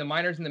runs between the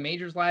minors and the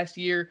majors last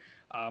year,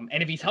 and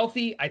if he's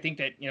healthy, I think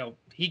that,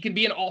 he could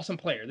be an awesome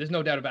player. There's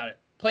no doubt about it.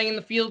 Playing in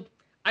the field,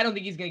 I don't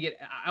think he's going to get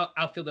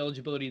outfield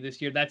eligibility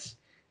this year. That's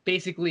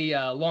basically,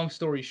 long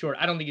story short,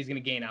 I don't think he's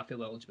going to gain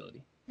outfield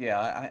eligibility.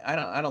 Yeah,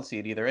 I don't see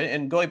it either.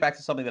 And going back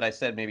to something that I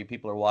said, maybe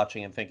people are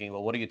watching and thinking,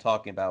 well, what are you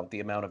talking about? The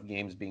amount of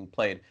games being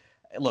played.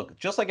 Look,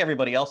 just like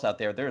everybody else out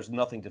there, there's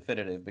nothing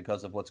definitive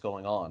because of what's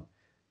going on.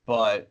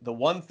 But the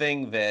one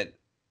thing that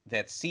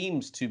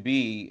seems to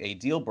be a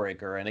deal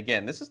breaker, and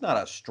again, this is not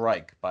a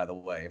strike, by the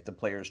way, if the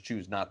players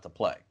choose not to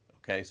play.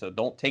 Okay, so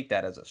don't take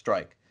that as a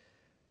strike.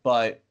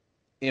 But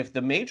if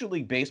the Major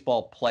League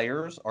Baseball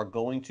players are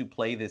going to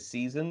play this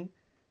season,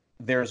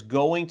 there's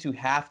going to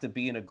have to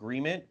be an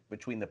agreement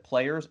between the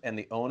players and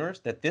the owners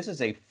that this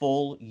is a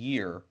full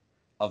year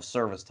of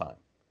service time.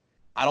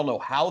 I don't know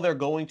how they're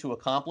going to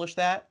accomplish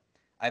that.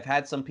 I've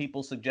had some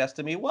people suggest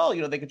to me, well,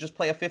 they could just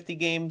play a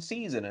 50-game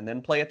season and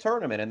then play a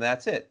tournament and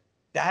that's it.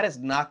 That is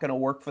not going to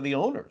work for the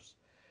owners.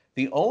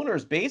 The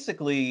owners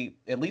basically,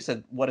 at least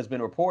what has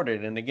been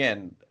reported, and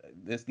again,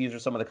 these are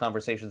some of the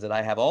conversations that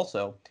I have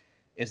also,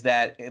 is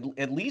that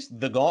at least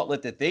the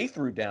gauntlet that they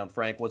threw down,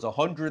 Frank, was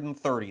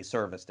 130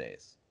 service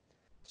days.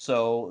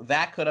 So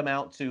that could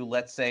amount to,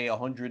 let's say,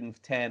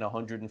 110,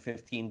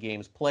 115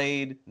 games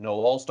played, no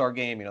all-star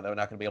game. They're not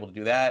going to be able to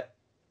do that.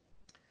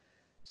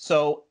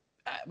 So,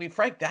 I mean,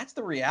 Frank, that's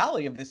the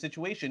reality of this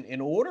situation. In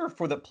order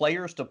for the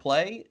players to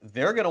play,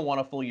 they're going to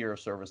want a full year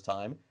of service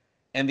time,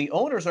 and the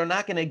owners are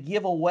not going to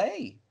give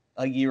away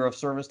a year of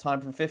service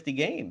time for 50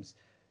 games.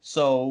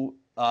 So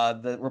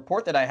the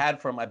report that I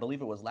had from, I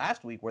believe it was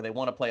last week, where they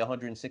want to play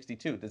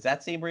 162, does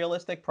that seem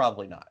realistic?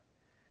 Probably not.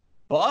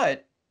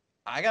 But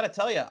I got to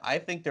tell you, I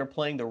think they're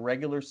playing the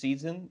regular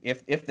season,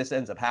 if this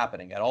ends up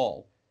happening at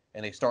all,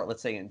 and they start,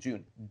 let's say, in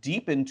June,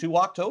 deep into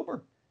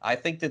October. I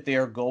think that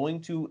they're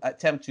going to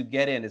attempt to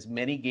get in as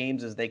many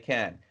games as they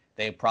can.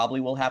 They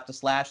probably will have to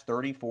slash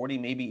 30, 40,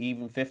 maybe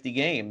even 50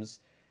 games.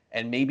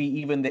 And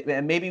maybe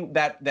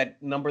that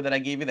number that I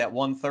gave you, that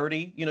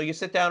 130, you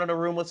sit down in a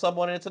room with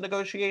someone and it's a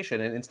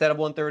negotiation. And instead of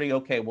 130,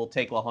 okay, we'll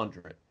take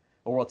 100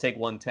 or we'll take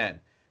 110.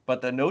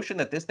 But the notion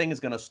that this thing is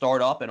going to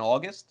start up in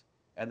August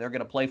and they're going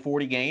to play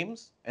 40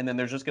 games and then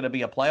there's just going to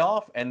be a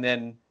playoff and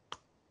then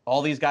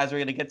all these guys are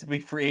going to get to be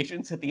free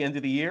agents at the end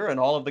of the year and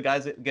all of the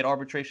guys that get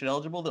arbitration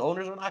eligible, the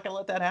owners are not going to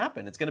let that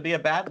happen. It's going to be a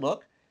bad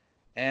look.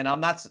 And I'm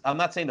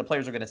not saying the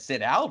players are going to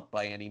sit out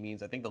by any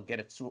means. I think they'll get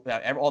it.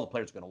 All the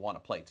players are going to want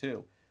to play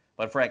too.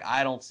 But Frank,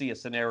 I don't see a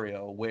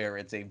scenario where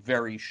it's a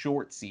very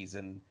short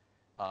season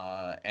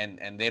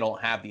and they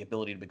don't have the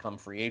ability to become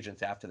free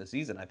agents after the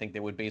season. I think they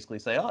would basically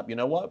say, oh, you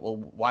know what? Well,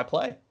 why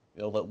play?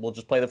 We'll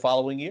just play the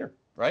following year,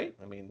 right?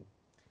 I mean,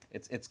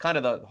 it's kind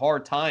of the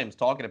hard times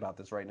talking about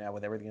this right now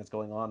with everything that's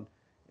going on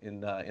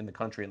in the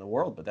country and the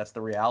world. But that's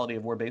the reality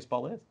of where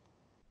baseball is.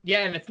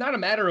 Yeah, and it's not a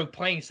matter of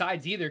playing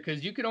sides either,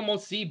 because you can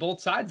almost see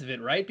both sides of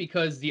it, right?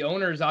 Because the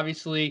owners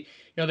obviously,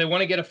 they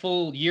want to get a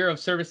full year of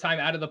service time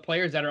out of the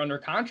players that are under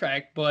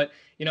contract. But,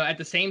 at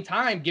the same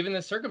time, given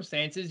the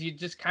circumstances, you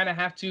just kind of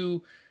have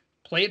to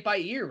play it by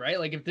ear, right?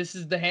 Like if this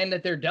is the hand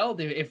that they're dealt,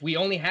 if we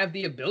only have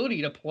the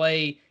ability to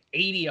play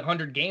 80,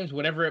 100 games,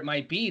 whatever it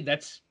might be,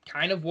 that's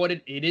kind of what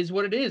it is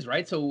what it is,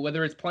 right? So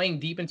whether it's playing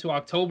deep into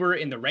October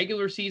in the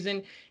regular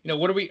season,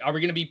 what are we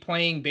going to be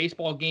playing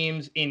baseball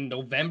games in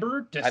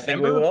November, December, I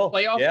think we will.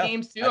 Playoff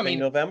games too? I mean,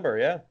 November,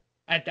 yeah.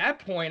 At that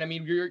point, I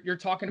mean, you're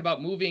talking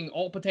about moving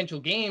all potential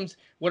games.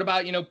 What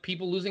about,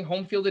 people losing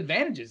home field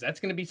advantages?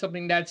 That's going to be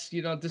something that's,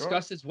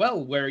 discussed as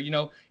well, where,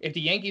 if the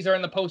Yankees are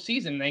in the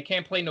postseason and they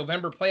can't play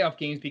November playoff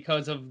games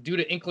due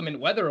to inclement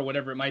weather or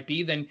whatever it might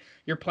be, then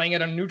you're playing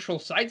at a neutral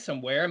site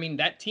somewhere. I mean,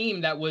 that team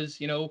that was,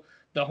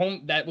 the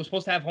home that was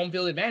supposed to have home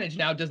field advantage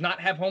now does not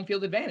have home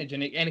field advantage,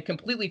 and it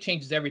completely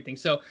changes everything.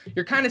 So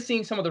you're kind of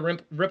seeing some of the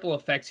ripple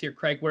effects here,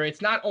 Craig, where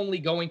it's not only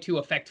going to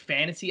affect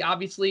fantasy,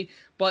 obviously,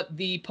 but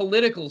the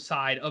political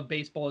side of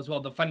baseball as well,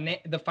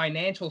 the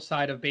financial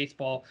side of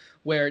baseball,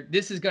 where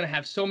this is going to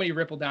have so many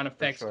ripple down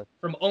effects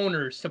from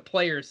owners to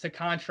players to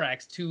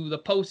contracts to the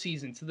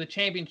postseason to the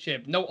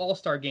championship, no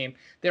All-Star game.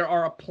 There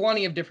are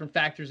plenty of different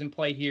factors in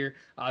play here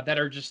that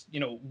are just,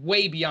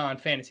 way beyond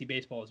fantasy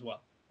baseball as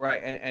well.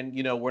 Right, and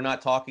we're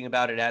not talking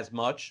about it as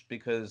much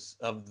because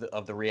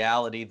of the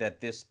reality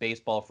that this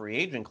baseball free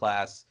agent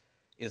class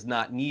is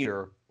not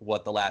near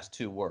what the last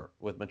two were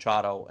with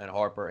Machado and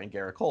Harper and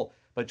Garrett Cole.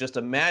 But just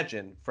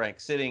imagine, Frank,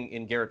 sitting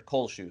in Garrett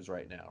Cole's shoes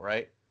right now,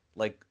 right?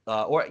 Like,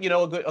 or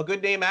a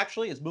good name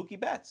actually is Mookie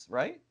Betts,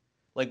 right?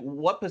 Like,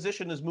 what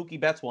position does Mookie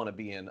Betts want to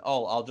be in?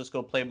 Oh, I'll just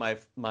go play my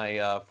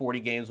 40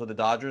 games with the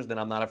Dodgers, then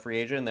I'm not a free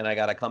agent, and then I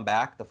got to come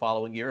back the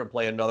following year and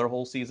play another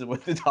whole season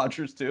with the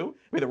Dodgers too.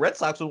 I mean, the Red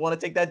Sox would want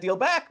to take that deal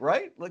back,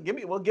 right? Like,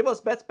 give us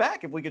Betts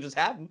back if we could just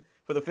have him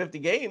for the 50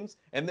 games,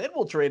 and then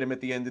we'll trade him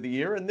at the end of the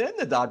year, and then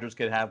the Dodgers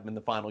could have him in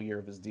the final year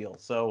of his deal.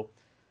 So,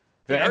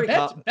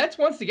 Betts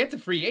wants to get to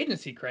free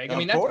agency, Craig. I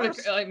mean,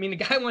 the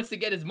guy wants to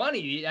get his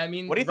money. I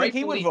mean, what do you think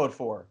he would vote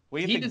for? What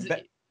do you think?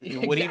 Exactly.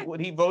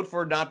 Would he vote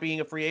for not being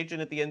a free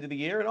agent at the end of the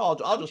year? And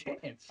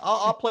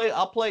I'll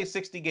play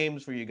 60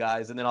 games for you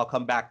guys, and then I'll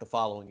come back the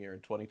following year in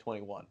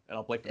 2021, and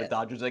I'll play for the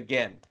Dodgers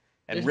again,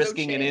 and There's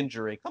risking an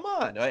injury. Come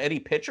on, any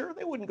pitcher,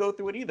 they wouldn't go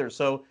through it either.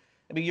 So,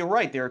 I mean, you're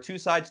right. There are two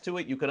sides to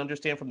it. You can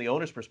understand from the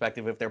owner's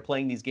perspective if they're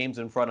playing these games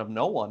in front of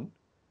no one,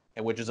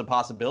 and which is a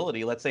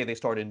possibility. Let's say they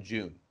start in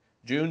June,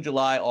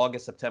 July,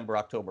 August, September,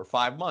 October,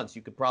 5 months.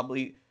 You could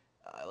probably.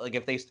 Like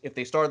if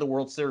they started the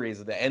World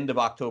Series at the end of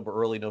October,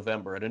 early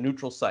November at a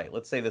neutral site,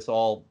 let's say this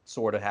all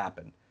sort of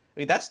happened. I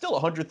mean, that's still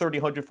 130,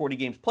 140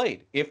 games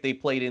played if they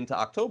played into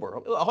October.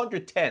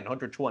 110,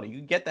 120, you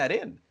can get that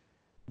in.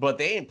 But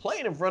they ain't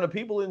playing in front of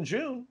people in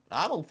June,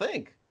 I don't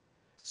think.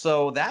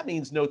 So that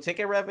means no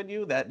ticket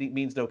revenue. That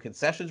means no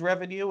concessions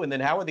revenue. And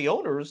then how are the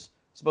owners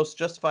supposed to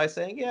justify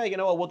saying, yeah, you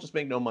know what, we'll just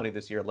make no money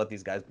this year. Let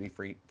these guys be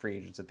free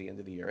agents at the end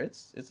of the year.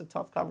 It's a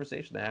tough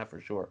conversation to have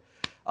for sure.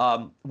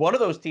 One of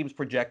those teams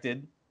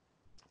projected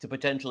to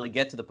potentially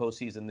get to the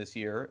postseason this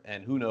year,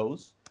 and who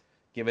knows,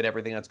 given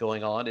everything that's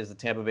going on, is the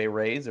Tampa Bay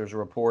Rays. There's a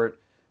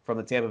report from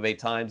the Tampa Bay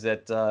Times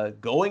that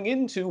going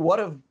into what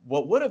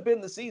would have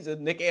been the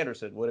season, Nick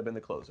Anderson would have been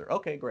the closer.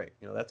 Okay, great.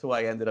 That's who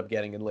I ended up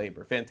getting in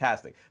labor.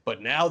 Fantastic.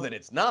 But now that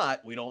it's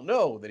not, we don't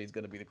know that he's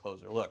going to be the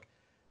closer. Look,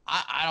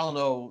 I don't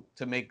know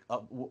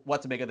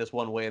what to make of this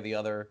one way or the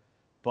other.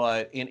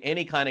 But in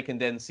any kind of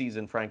condensed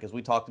season, Frank, as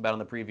we talked about on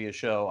the previous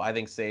show, I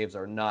think saves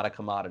are not a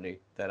commodity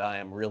that I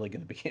am really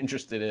going to be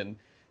interested in.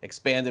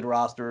 Expanded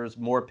rosters,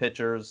 more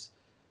pitchers.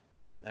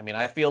 I mean,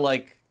 I feel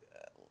like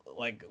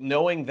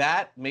knowing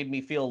that made me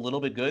feel a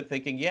little bit good,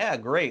 thinking, yeah,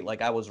 great.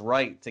 Like I was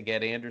right to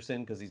get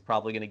Anderson because he's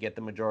probably going to get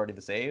the majority of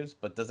the saves.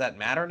 But does that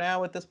matter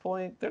now at this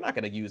point? They're not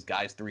going to use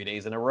guys 3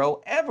 days in a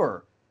row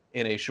ever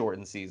in a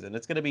shortened season.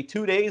 It's going to be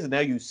 2 days, and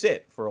now you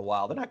sit for a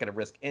while. They're not going to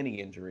risk any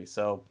injury.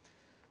 So.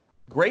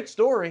 Great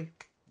story.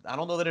 I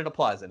don't know that it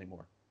applies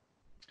anymore.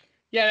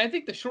 Yeah, and I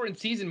think the shortened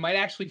season might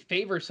actually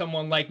favor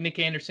someone like Nick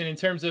Anderson in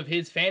terms of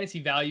his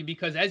fantasy value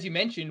because, as you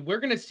mentioned,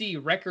 we're going to see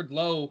record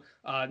low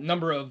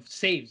number of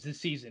saves this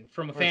season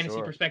from a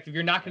fantasy perspective.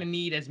 You're not going to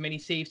need as many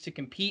saves to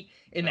compete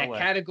in that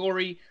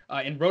category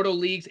in roto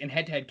leagues and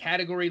head-to-head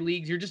category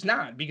leagues. You're just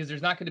not because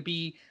there's not going to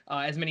be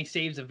as many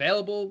saves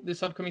available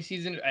this upcoming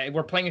season.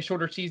 We're playing a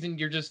shorter season.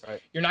 You're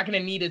not going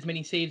to need as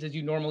many saves as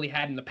you normally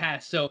had in the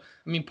past. So,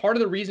 I mean, part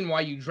of the reason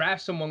why you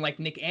draft someone like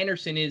Nick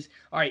Anderson is,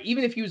 all right,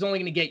 even if he was only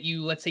going to get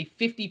you, let's say,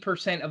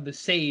 50% of the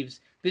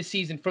saves this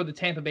season for the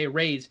Tampa Bay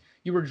Rays,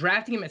 you were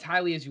drafting him as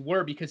highly as you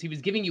were because he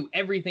was giving you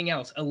everything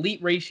else,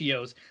 elite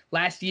ratios.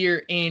 Last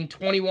year in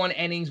 21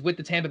 innings with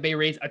the Tampa Bay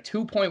Rays, a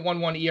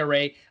 2.11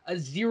 ERA, a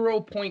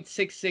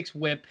 0.66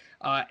 WHIP,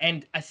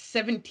 and a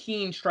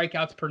 17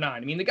 strikeouts per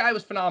 9. I mean, the guy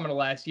was phenomenal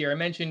last year.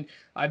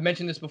 I've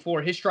mentioned this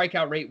before. His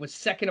strikeout rate was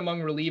second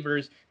among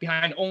relievers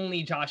behind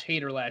only Josh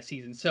Hader last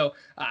season. So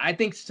I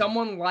think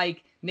someone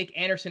like Nick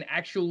Anderson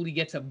actually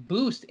gets a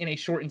boost in a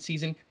shortened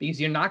season because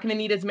you're not going to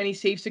need as many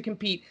saves to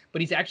compete,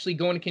 but he's actually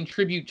going to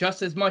contribute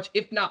just as much,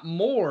 if not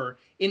more,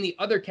 in the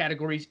other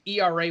categories,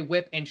 ERA,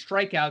 WHIP, and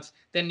strikeouts,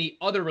 than the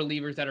other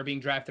relievers that are being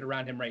drafted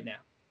around him right now.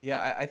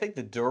 Yeah, I think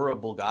the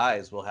durable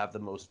guys will have the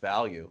most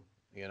value.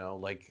 I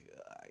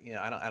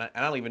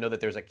don't even know that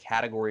there's a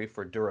category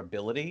for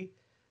durability,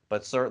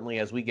 but certainly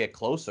as we get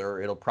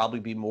closer, it'll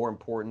probably be more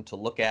important to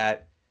look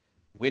at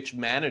which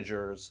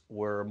managers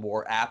were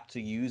more apt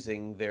to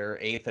using their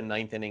 8th and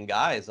 9th inning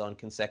guys on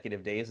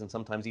consecutive days and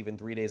sometimes even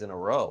 3 days in a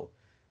row,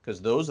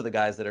 because those are the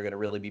guys that are going to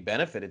really be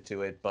benefited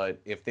to it.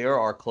 But if there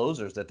are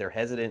closers that they're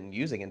hesitant in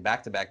using in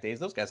back-to-back days,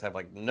 those guys have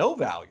no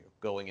value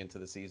going into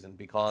the season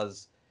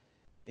because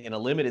in a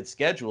limited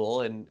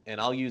schedule, and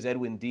I'll use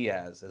Edwin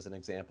Diaz as an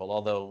example,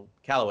 although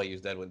Callaway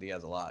used Edwin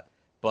Diaz a lot,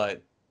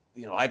 but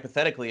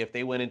hypothetically, if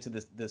they went into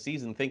the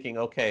season thinking,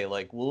 okay,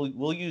 like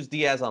we'll use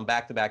Diaz on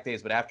back-to-back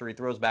days, but after he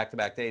throws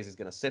back-to-back days, he's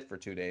going to sit for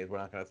 2 days. We're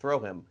not going to throw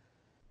him.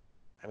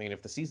 I mean,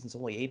 if the season's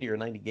only 80 or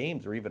 90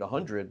 games or even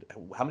 100,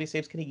 how many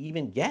saves can he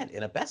even get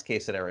in a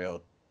best-case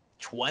scenario?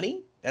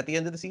 20 at the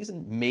end of the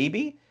season?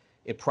 Maybe.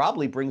 It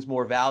probably brings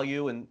more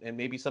value and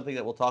maybe something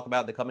that we'll talk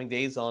about in the coming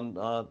days on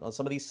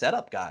some of these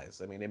setup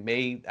guys. I mean, it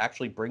may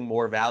actually bring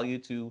more value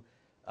to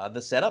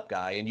the setup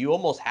guy. And you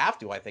almost have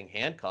to, I think,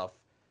 handcuff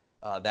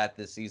that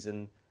this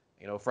season.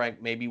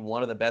 Frank, maybe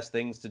one of the best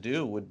things to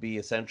do would be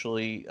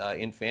essentially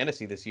in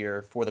fantasy this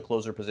year for the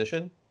closer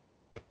position,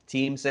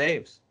 team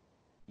saves.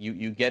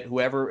 You get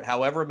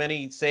however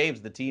many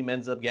saves the team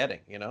ends up getting,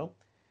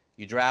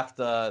 You draft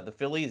the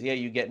Phillies,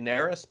 you get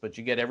Neris, but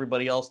you get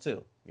everybody else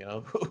too,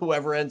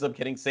 whoever ends up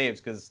getting saves,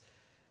 because,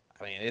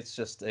 I mean, it's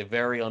just a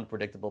very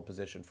unpredictable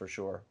position for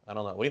sure. I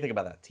don't know. What do you think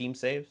about that? Team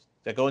saves? Is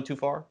that going too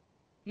far?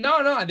 No,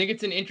 I think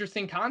it's an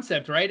interesting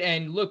concept, right?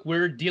 And look,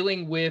 we're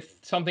dealing with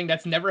something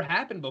that's never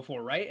happened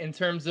before, right? In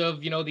terms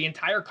of, the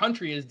entire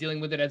country is dealing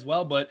with it as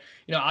well. But,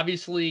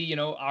 obviously,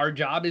 our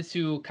job is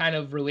to kind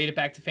of relate it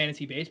back to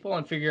fantasy baseball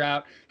and figure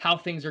out how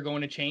things are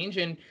going to change.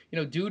 And,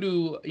 due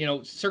to,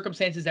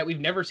 circumstances that we've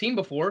never seen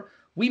before,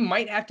 we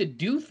might have to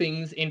do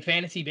things in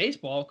fantasy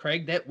baseball,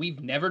 Craig, that we've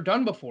never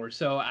done before.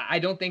 So I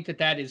don't think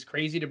that is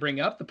crazy to bring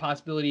up, the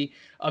possibility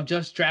of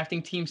just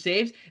drafting team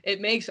saves.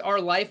 It makes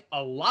our life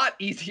a lot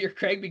easier,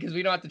 Craig, because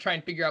we don't have to try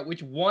and figure out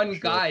which one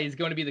guy is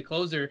going to be the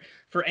closer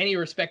for any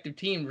respective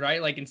team,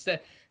 right? Like instead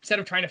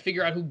of trying to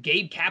figure out who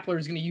Gabe Kapler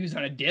is going to use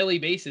on a daily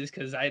basis,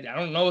 because I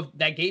don't know if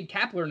that Gabe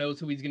Kapler knows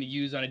who he's going to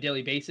use on a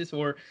daily basis,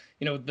 or,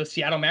 the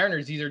Seattle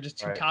Mariners. These are just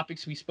two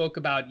topics we spoke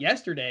about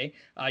yesterday.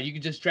 You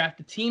could just draft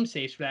the team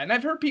saves for that. And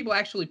I've heard people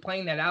actually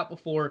playing that out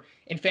before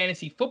in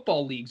fantasy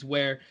football leagues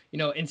where,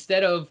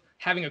 instead of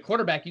having a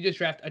quarterback, you just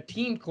draft a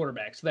team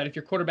quarterback so that if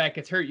your quarterback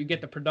gets hurt, you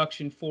get the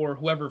production for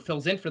whoever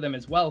fills in for them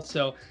as well.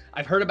 So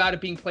I've heard about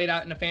it being played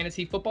out in a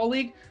fantasy football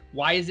league.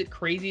 Why is it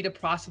crazy to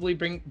possibly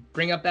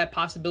bring up that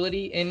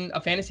possibility in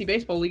a fantasy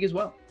baseball league as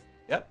well?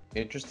 Yep,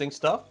 interesting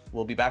stuff.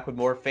 We'll be back with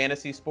more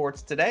fantasy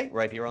sports today,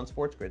 right here on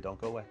Sports Grid. Don't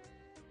go away.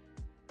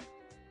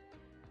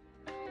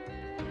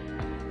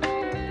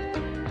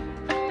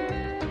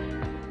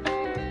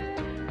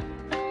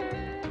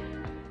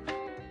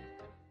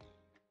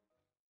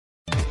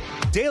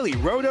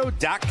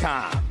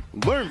 DailyRoto.com.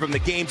 Learn from the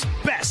game's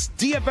best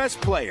DFS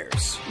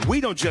players. We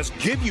don't just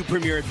give you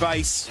premier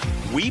advice,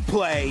 we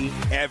play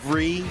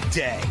every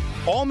day.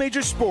 All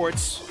major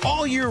sports,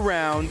 all year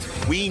round,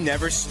 we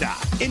never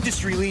stop.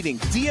 Industry-leading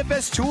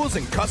DFS tools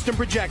and custom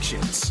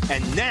projections.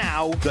 And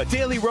now, the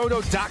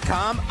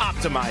DailyRoto.com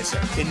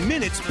Optimizer. In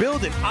minutes,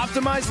 build and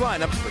optimize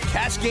lineups for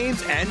cash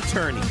games and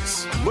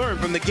tourneys. Learn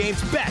from the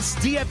game's best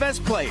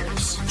DFS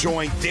players.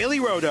 Join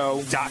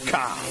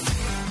DailyRoto.com.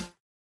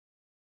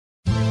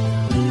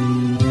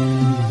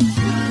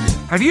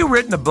 Have you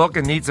written a book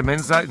and need some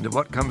insight into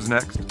what comes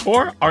next?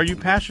 Or are you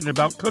passionate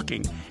about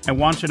cooking and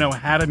want to know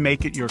how to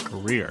make it your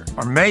career?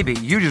 Or maybe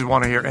you just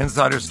want to hear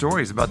insider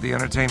stories about the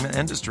entertainment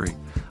industry.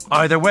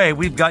 Either way,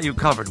 we've got you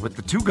covered with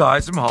the Two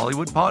Guys from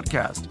Hollywood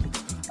podcast.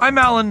 I'm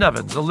Alan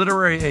Nevins, a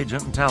literary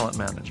agent and talent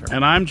manager.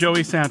 And I'm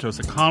Joey Santos,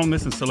 a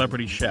columnist and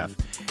celebrity chef.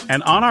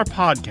 And on our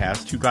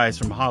podcast, Two Guys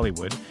from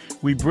Hollywood,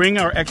 we bring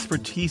our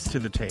expertise to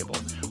the table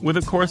with,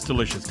 of course,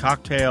 delicious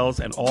cocktails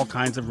and all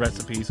kinds of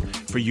recipes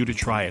for you to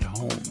try at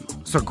home.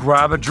 So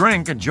grab a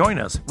drink and join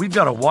us. We've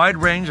got a wide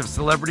range of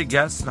celebrity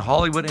guests and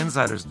Hollywood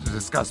insiders to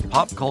discuss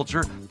pop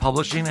culture,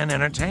 publishing, and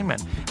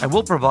entertainment. And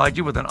we'll provide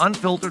you with an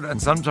unfiltered and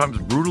sometimes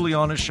brutally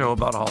honest show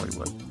about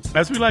Hollywood.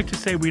 As we like to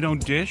say, we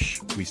don't dish,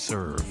 we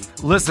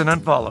serve. Listen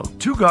and follow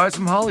Two Guys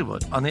from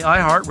Hollywood on the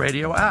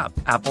iHeartRadio app,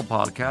 Apple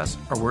Podcasts,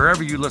 or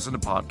wherever you listen to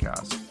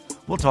podcasts.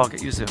 We'll talk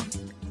at you soon.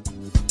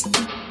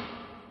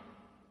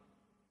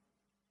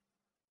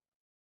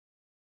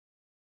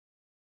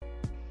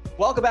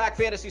 Welcome back,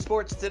 Fantasy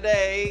Sports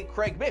Today.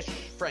 Craig Mish,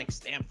 Frank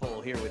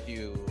Stamfel here with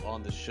you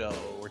on the show.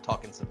 We're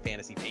talking some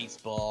fantasy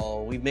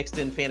baseball. We've mixed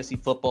in fantasy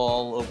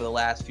football over the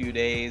last few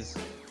days.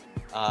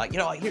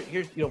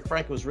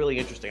 Frank, was really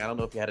interesting. I don't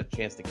know if you had a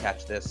chance to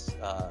catch this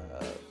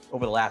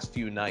over the last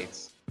few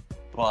nights,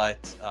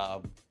 but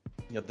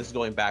this is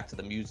going back to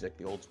the music,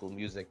 the old school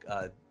music.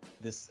 I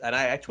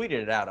tweeted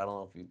it out.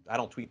 I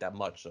don't tweet that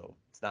much, so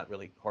it's not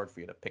really hard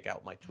for you to pick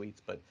out my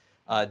tweets. But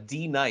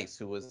D Nice,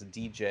 who was a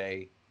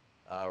DJ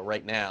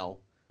right now,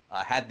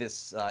 had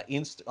this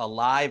a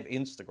live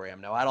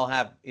Instagram. Now, I don't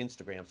have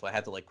Instagram, so I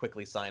had to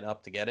quickly sign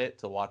up to get it,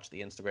 to watch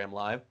the Instagram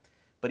live.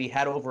 But he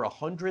had over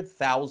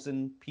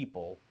 100,000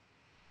 people,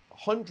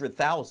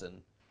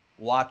 100,000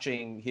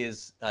 watching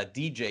his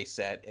DJ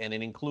set, and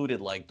it included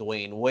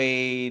Dwayne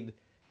Wade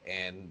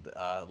and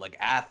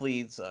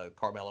athletes,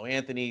 Carmelo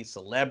Anthony,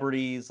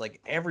 celebrities,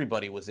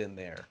 everybody was in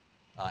there.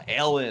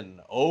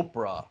 Ellen,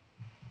 Oprah,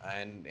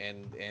 and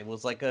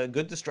was a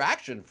good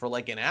distraction for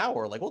an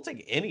hour. We'll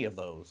take any of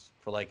those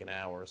for an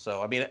hour.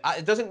 So I mean,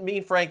 it doesn't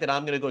mean, Frank, that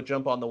I'm gonna go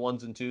jump on the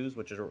ones and twos,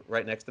 which is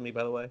right next to me,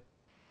 by the way.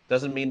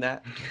 Doesn't mean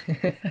that.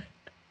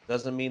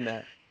 Doesn't mean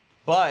that.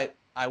 But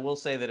I will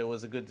say that it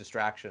was a good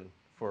distraction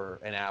for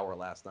an hour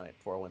last night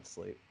before I went to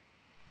sleep.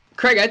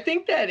 Craig, I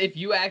think that if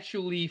you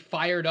actually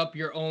fired up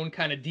your own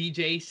kind of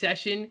DJ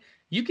session,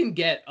 you can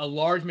get a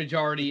large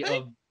majority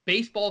of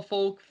baseball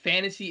folk,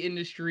 fantasy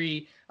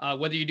industry,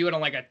 whether you do it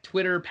on like a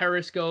Twitter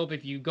Periscope,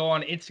 if you go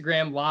on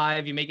Instagram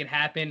Live, you make it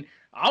happen.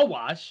 I'll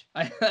watch.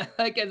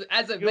 Like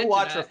as a You'll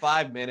watch for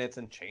 5 minutes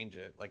and change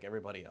it like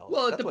everybody else.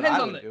 Well, That's what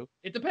I would do.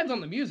 it depends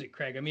on the music,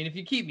 Craig. I mean, if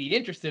you keep me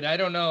interested, I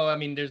don't know. I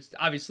mean, there's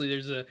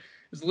a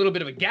little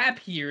bit of a gap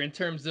here in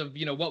terms of,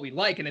 you know, what we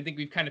like, and I think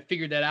we've kind of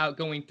figured that out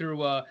going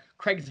through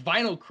Craig's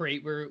vinyl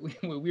crate where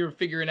we were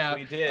figuring out.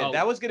 We did.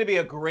 That was going to be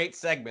a great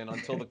segment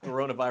until the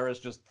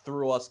coronavirus just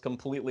threw us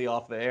completely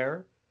off the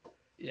air.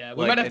 Yeah,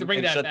 we might have to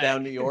bring that shut back.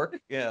 down New York.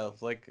 Yeah, I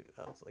was like,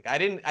 I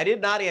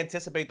did not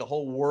anticipate the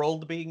whole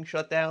world being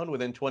shut down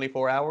within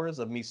 24 hours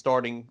of me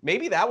starting.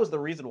 Maybe that was the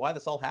reason why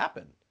this all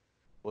happened,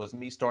 was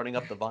me starting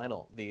up the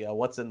vinyl, the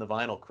what's in the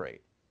vinyl crate.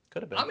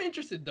 Could have been. I'm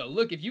interested though.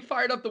 Look, if you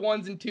fired up the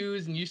 1s and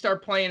 2s and you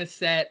start playing a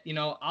set, you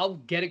know, I'll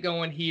get it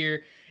going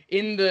here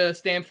in the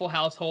Stanfill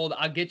household.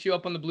 I'll get you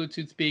up on the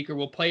Bluetooth speaker.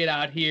 We'll play it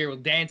out here. We'll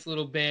dance a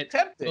little bit.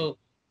 Tempting.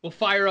 We'll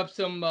fire up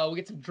some, we'll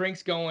get some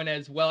drinks going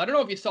as well. I don't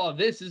know if you saw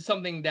this. This is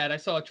something that I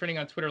saw trending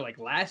on Twitter like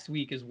last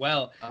week as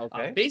well.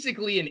 Okay.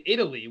 Basically in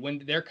Italy, when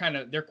they're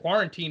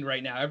quarantined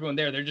right now, everyone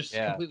there, they're just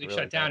completely really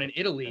shut down in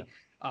Italy.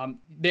 Yeah.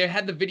 They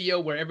had the video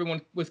where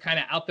everyone was kind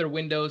of out their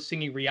windows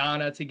singing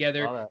Rihanna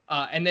together.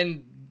 And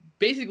then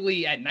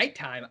basically at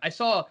nighttime, I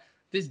saw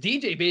this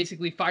DJ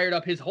basically fired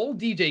up his whole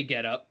DJ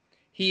getup.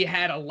 He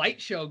had a light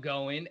show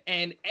going,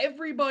 and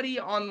everybody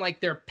on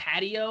like their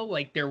patio,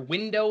 like their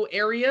window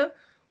area,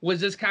 was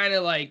just kind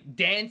of like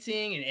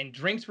dancing and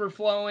drinks were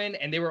flowing,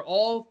 and they were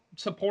all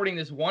supporting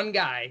this one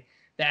guy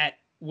that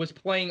was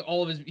playing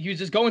he was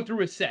just going through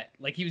his set.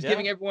 Like he was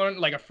giving everyone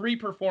like a free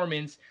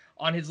performance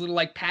on his little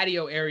like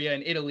patio area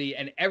in Italy,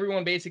 and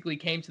everyone basically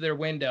came to their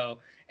window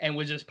and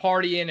was just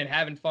partying and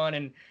having fun.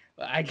 And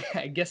I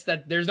guess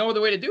that there's no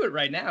other way to do it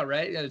right now,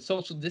 right?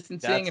 Social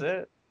distancing.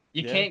 That's it.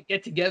 You can't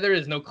get together.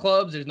 There's no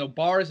clubs. There's no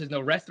bars. There's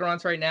no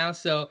restaurants right now.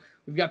 So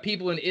we've got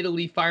people in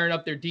Italy firing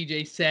up their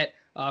DJ set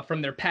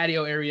from their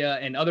patio area,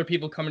 and other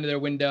people coming to their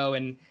window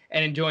and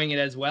enjoying it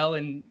as well.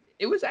 And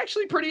it was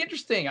actually pretty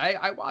interesting.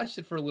 I watched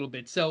it for a little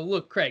bit. So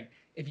look, Craig,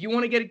 if you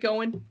want to get it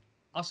going,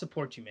 I'll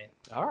support you, man.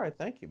 All right.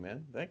 Thank you,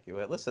 man. Thank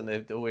you.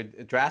 Listen,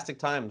 drastic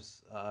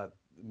times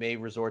may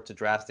resort to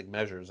drastic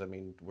measures. I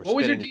mean, what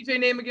was your DJ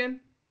name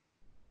again?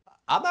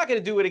 I'm not going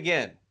to do it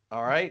again.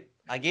 All right.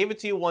 I gave it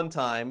to you one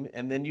time,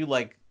 and then you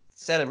like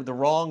said the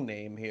wrong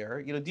name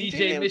here. You know,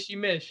 DJ Mishy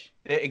Mish.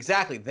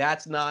 Exactly.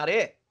 That's not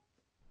it.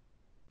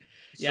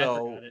 Yeah,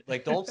 so,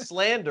 like, don't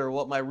slander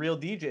what my real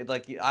DJ.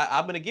 Like,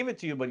 I'm going to give it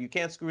to you, but you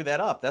can't screw that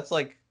up. That's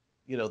like,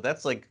 you know,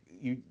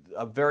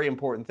 a very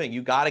important thing.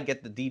 You got to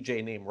get the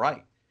DJ name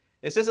right.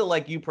 This isn't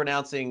like you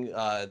pronouncing,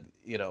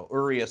 you know,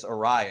 Urias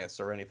Arias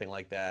or anything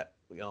like that.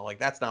 You know, like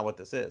that's not what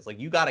this is. Like,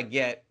 you got to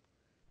get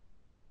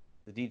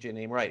the DJ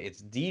name right.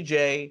 It's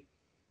DJ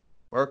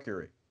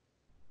Mercury.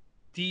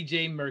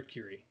 DJ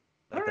Mercury.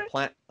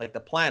 Like the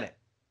planet.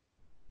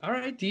 All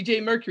right,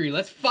 DJ Mercury.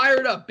 Let's fire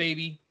it up,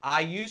 baby.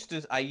 I used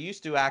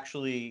to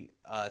actually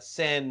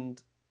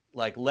send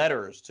like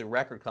letters to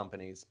record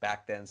companies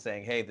back then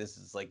saying, "Hey, this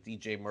is like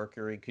DJ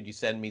Mercury. Could you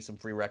send me some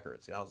free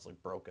records?" You know, I was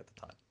like broke at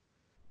the time.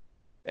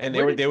 And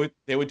they would do it.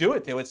 They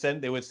would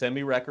send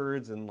me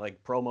records and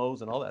like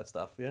promos and all that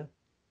stuff. Yeah.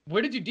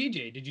 Where did you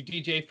DJ? Did you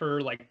DJ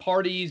for like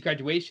parties,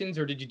 graduations,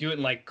 or did you do it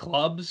in like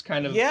clubs,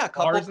 kind of? Yeah, a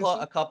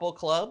couple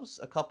clubs.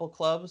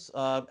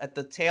 At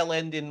the tail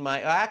end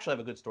I actually have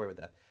a good story with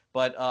that.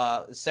 But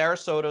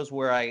Sarasota's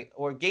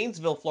or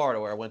Gainesville, Florida,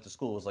 where I went to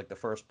school, was like the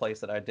first place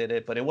that I did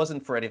it. But it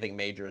wasn't for anything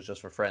major; it was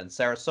just for friends.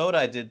 Sarasota,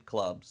 I did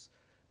clubs.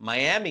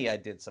 Miami, I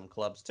did some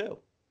clubs too.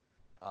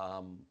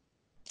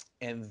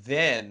 And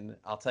then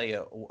I'll tell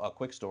you a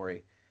quick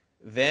story.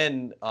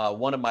 Then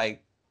one of my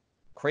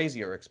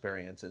crazier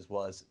experiences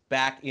was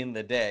back in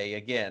the day,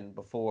 again,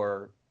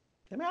 before,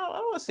 I mean, I don't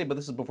want to say, but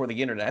this is before the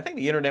internet. I think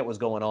the internet was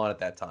going on at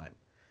that time.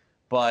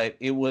 But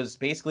it was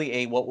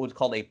basically what was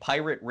called a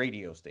pirate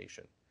radio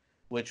station,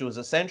 which was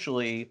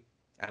essentially,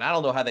 and I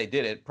don't know how they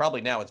did it, probably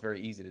now it's very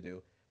easy to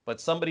do,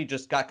 but somebody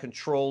just got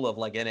control of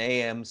like an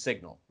AM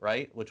signal,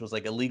 right? Which was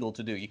like illegal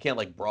to do. You can't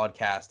like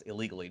broadcast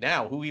illegally.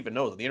 Now, who even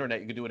knows? The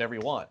internet, you can do whatever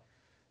you want.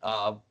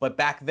 But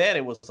back then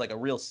it was like a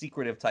real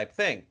secretive type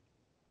thing.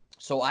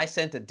 So I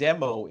sent a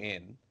demo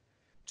in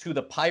to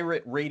the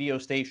pirate radio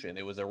station.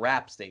 It was a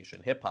rap station,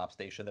 hip hop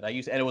station that I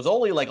used. And it was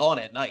only like on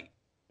at night,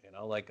 you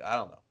know, like, I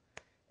don't know.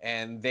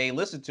 And they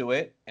listened to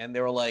it and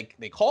they were like,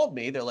 they called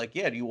me. They're like,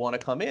 yeah, do you want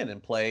to come in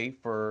and play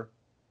for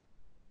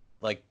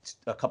like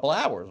a couple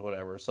hours,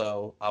 whatever.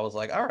 So I was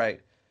like, all right.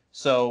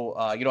 So,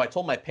 you know, I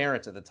told my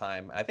parents at the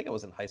time, I think I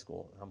was in high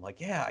school. And I'm like,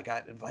 yeah, I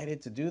got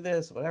invited to do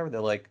this, whatever. They're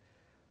like,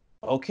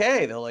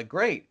 okay. They're like,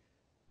 great,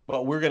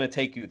 but we're going to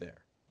take you there.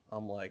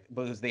 I'm like,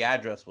 because the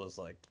address was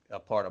like a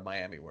part of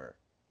Miami where,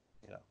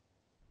 you know,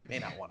 may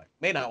not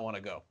want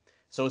to go.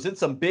 So it's in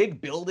some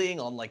big building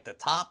on like the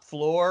top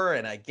floor,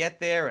 and I get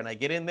there and I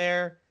get in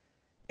there,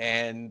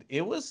 And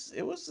it was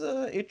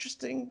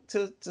interesting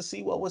to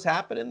see what was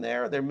happening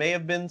there. There may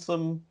have been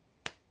some,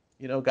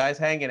 guys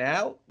hanging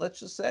out, let's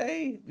just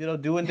say,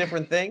 doing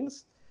different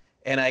things.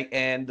 And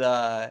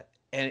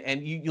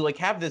you like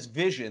have this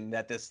vision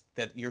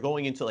that you're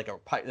going into like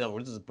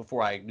this is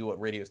before I knew what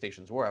radio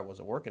stations were. I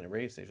wasn't working at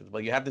radio stations,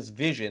 but you have this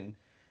vision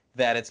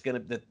that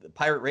the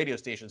pirate radio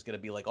station is gonna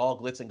be like all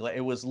glitz and glamour.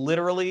 It was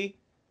literally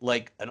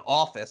like an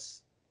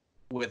office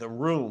with a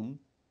room,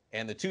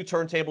 and the two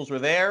turntables were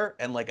there,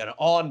 and like an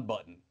on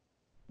button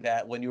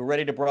that when you were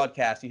ready to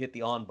broadcast, you hit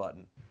the on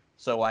button.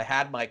 So I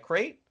had my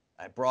crate,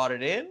 I brought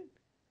it in,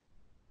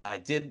 I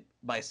did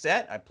my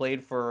set. I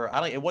played for,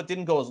 what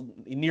didn't go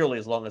nearly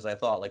as long as I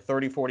thought, like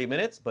 30, 40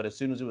 minutes. But as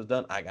soon as it was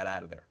done, I got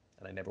out of there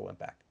and I never went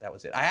back. That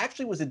was it. I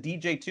actually was a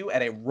DJ too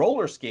at a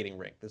roller skating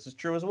rink. This is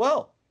true as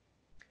well.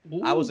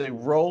 Ooh. I was a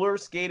roller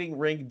skating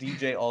rink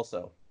DJ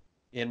also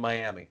in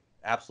Miami.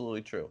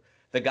 Absolutely true.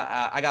 I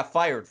got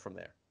fired from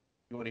there.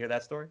 You want to hear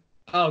that story?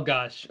 Oh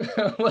gosh.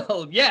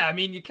 Well, yeah. I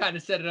mean, you kind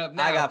of set it up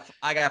now.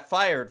 I got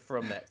fired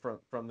from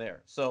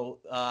there. So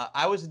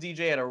I was a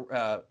DJ at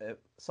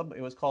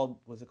it was called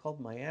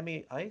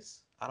Miami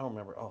Ice? I don't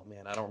remember. Oh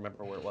man, I don't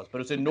remember where it was, but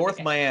it was in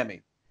North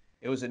Miami.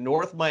 It was in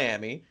North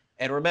Miami,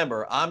 and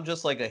remember, I'm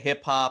just like a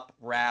hip hop,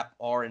 rap,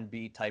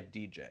 R&B type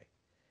DJ,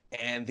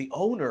 and the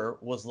owner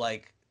was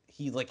like,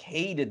 he like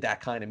hated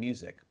that kind of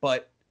music,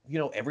 but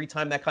every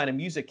time that kind of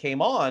music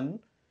came on,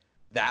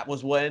 that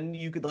was when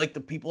you could, like, the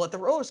people at the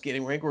roller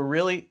skating rink were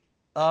really,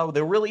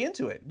 they were really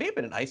into it. It may have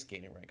been an ice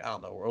skating rink. I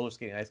don't know. Roller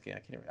skating, ice skating. I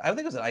can't remember. I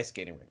think it was an ice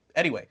skating rink.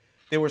 Anyway,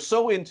 they were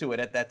so into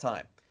it at that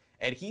time.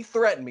 And he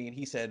threatened me and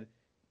he said,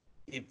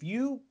 if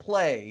you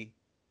do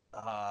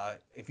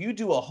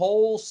a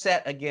whole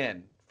set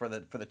again for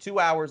the 2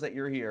 hours that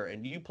you're here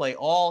and you play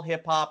all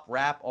hip hop,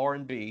 rap,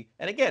 R&B,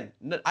 and again,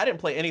 I didn't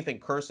play anything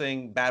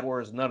cursing, bad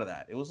words, none of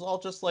that. It was all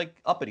just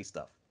like uppity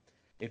stuff.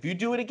 If you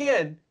do it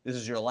again, this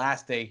is your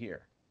last day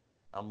here.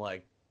 I'm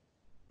like,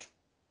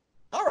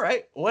 all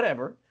right,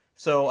 whatever.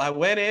 So I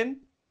went in,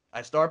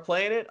 I started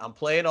playing it. I'm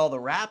playing all the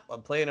rap,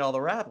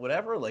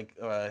 whatever, like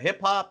hip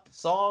hop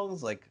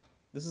songs. Like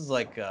this is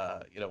like,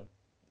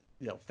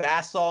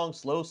 fast songs,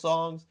 slow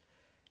songs.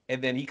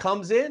 And then he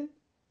comes in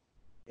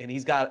and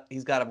he's got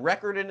a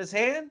record in his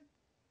hand,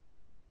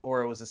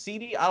 or it was a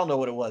CD. I don't know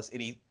what it was. And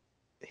he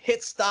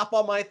hits stop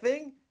on my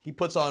thing. He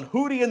puts on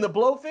Hootie and the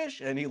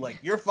Blowfish and he like,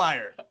 you're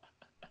fired.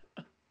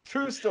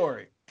 True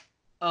story.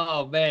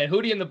 Oh man,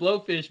 Hootie and the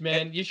Blowfish,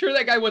 man. You sure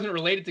that guy wasn't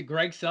related to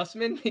Greg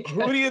Sussman?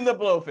 Hootie and the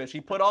Blowfish. He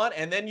put on,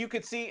 and then you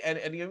could see,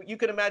 and you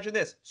can imagine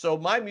this. So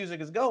my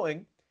music is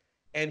going,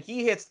 and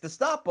he hits the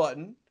stop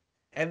button,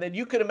 and then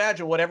you can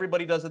imagine what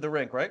everybody does at the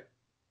rink, right?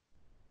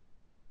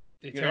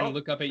 They turn and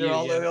look up at you.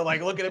 They're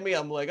like looking at me.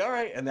 I'm like, all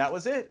right, and that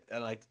was it.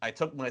 And I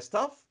took my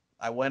stuff.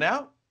 I went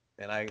out,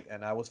 and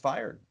I was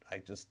fired.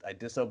 I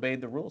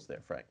disobeyed the rules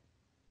there, Frank.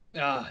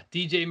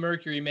 DJ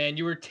Mercury, man,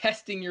 you were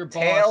testing your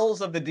boss.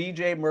 Tales of the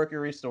DJ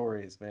Mercury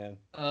stories, man.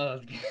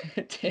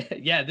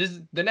 Yeah, this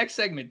is the next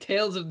segment,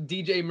 Tales of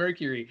DJ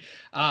Mercury.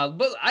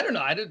 But I don't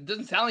know, it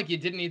doesn't sound like you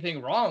did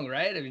anything wrong,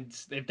 right? I mean,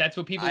 if that's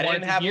what people wanted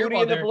to hear. I didn't have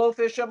Hootie and the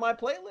Blowfish on my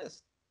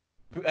playlist.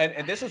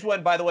 And this is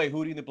when, by the way,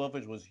 Hootie and the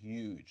Blowfish was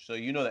huge. So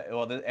you know that,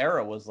 well, the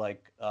era was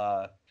like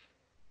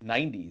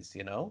 90s,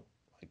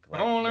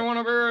 Like, only want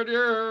to be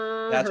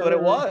you. That's what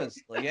it was.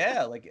 Like,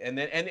 yeah, like, and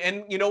then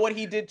and you know what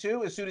he did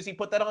too? As soon as he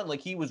put that on,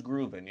 like he was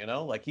grooving,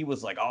 like he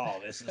was like, oh,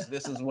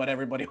 this is what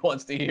everybody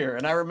wants to hear.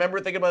 And I remember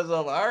thinking to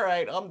myself, all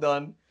right, I'm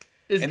done.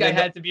 This guy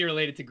had to be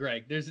related to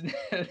Greg. There's and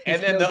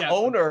then the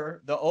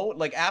owner,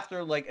 like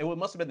after, like it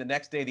must have been the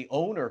next day, the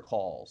owner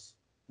calls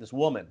this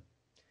woman,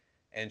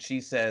 and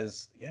she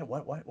says, yeah,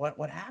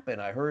 what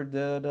happened? I heard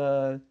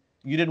that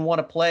you didn't want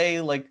to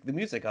play like the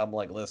music. I'm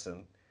like,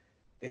 listen,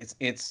 it's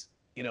it's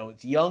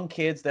young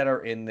kids that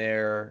are in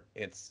there.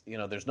 It's,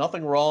 there's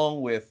nothing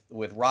wrong with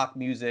rock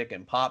music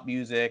and pop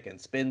music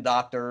and Spin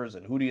Doctors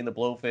and Hootie and the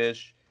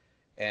Blowfish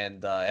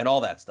and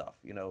all that stuff.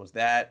 Is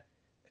that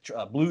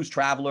Blues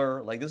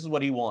Traveler? Like, this is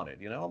what he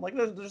wanted. I'm like,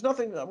 there's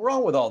nothing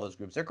wrong with all those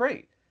groups. They're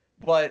great.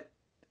 But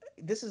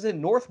this is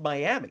in North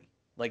Miami.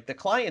 Like, the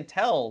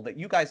clientele that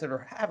you guys that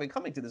are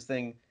coming to this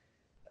thing,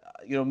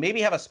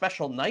 maybe have a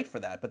special night for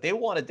that. But they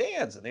want to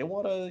dance and they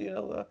want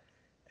to,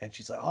 and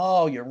she's like,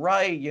 oh, you're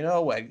right.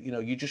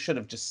 You just should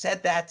have just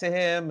said that to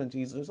him. And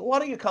she's like, why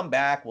don't you come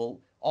back? We'll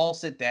all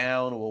sit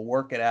down. We'll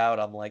work it out.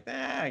 I'm like,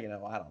 I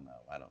don't know.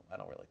 I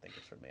don't really think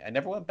it's for me. I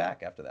never went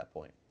back after that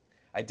point.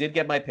 I did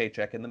get my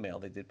paycheck in the mail.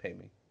 They did pay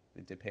me.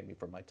 They did pay me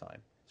for my time.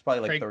 It's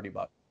probably like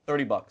 $30.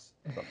 $30.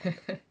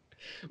 Like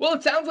well,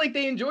 it sounds like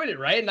they enjoyed it,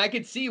 right? And I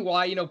could see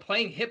why,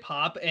 playing hip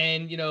hop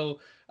and,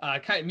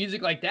 kind of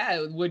music like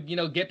that would,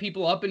 get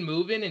people up and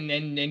moving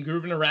and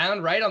grooving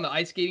around, right, on the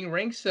ice skating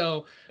rink.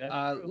 So,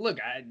 look,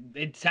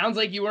 it sounds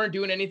like you weren't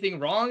doing anything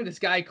wrong. This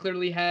guy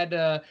clearly had,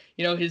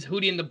 his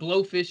Hootie and the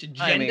Blowfish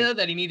agenda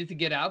that he needed to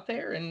get out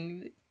there.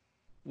 And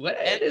by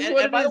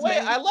the way,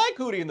 I like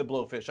Hootie and the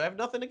Blowfish. I have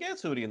nothing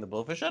against Hootie and the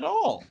Blowfish at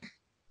all.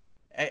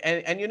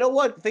 And you know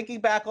what? Thinking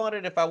back on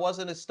it, if I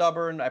wasn't as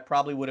stubborn, I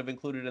probably would have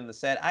included it in the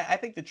set. I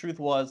think the truth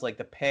was like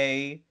the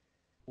pay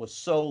was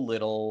so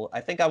little.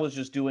 I think I was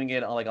just doing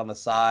it like on the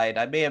side.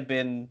 I may have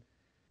been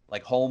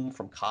like home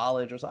from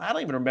college or something. I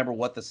don't even remember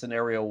what the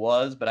scenario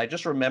was, but I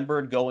just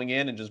remembered going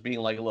in and just being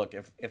like, look,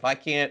 if I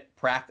can't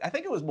practice, I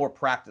think it was more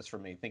practice for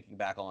me thinking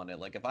back on it.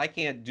 Like if I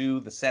can't do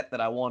the set that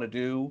I want to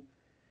do,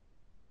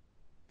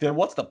 then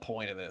what's the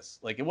point of this?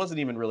 Like it wasn't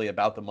even really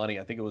about the money.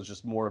 I think it was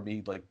just more of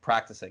me like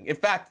practicing. In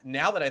fact,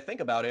 now that I think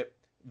about it,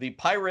 the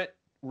pirate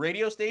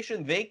radio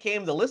station, they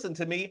came to listen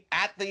to me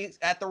at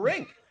the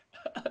rink.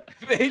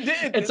 They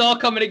did. It's all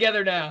coming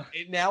together now.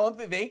 Now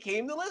they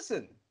came to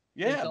listen.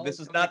 Yeah, this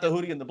is not the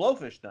Hootie and the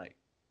Blowfish night.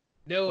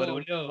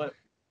 No.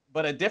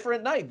 But a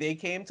different night, they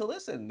came to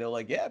listen. They're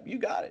like, yeah, you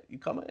got it. You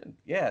come in.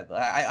 Yeah,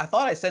 I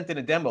thought I sent in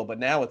a demo, but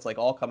now it's like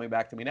all coming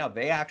back to me now.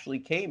 They actually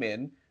came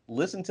in,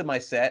 listened to my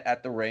set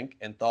at the rink,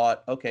 and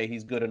thought, okay,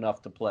 he's good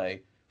enough to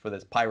play for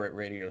this pirate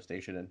radio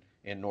station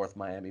in North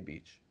Miami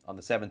Beach on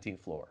the 17th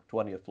floor,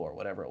 20th floor,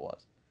 whatever it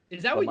was.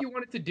 Is that what you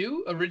wanted to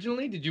do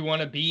originally? Did you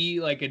want to be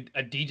like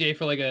a DJ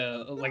for like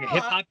a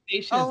hip hop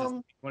station? Is this what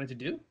you wanted to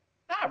do?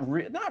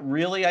 Not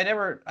really.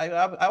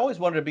 I always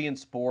wanted to be in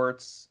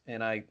sports,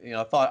 and I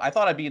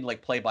thought I'd be in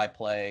like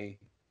play-by-play,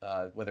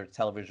 whether it's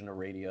television or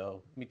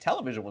radio. I mean,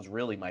 television was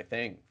really my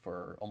thing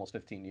for almost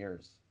 15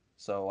 years.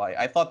 So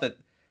I thought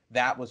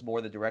that was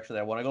more the direction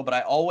that I want to go. But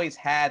I always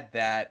had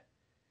that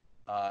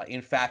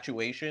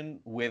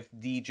infatuation with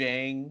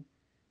DJing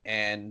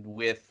and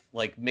with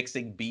like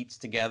mixing beats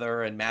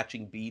together and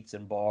matching beats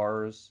and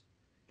bars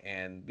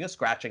and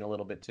scratching a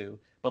little bit too.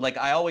 But like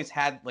I always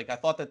had like I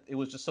thought that it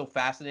was just so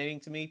fascinating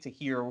to me to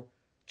hear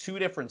two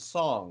different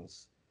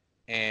songs,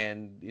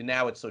 and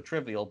now it's so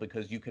trivial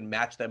because you can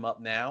match them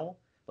up now.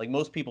 Like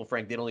most people,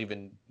 Frank, they don't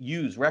even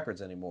use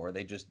records anymore.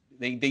 They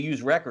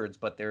use records,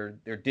 but they're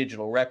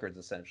digital records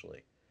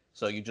essentially.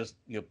 So you just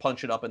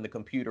punch it up in the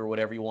computer,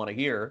 whatever you want to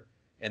hear,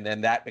 and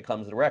then that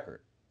becomes the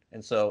record.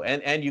 And so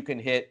and you can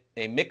hit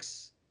a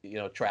mix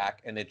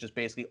track, and it just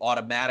basically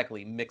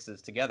automatically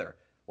mixes together.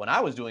 When I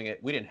was doing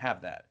it, we didn't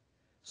have that.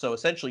 So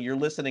essentially, you're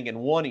listening in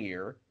one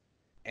ear,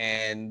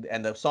 and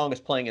the song is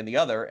playing in the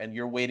other, and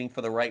you're waiting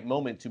for the right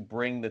moment to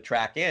bring the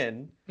track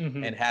in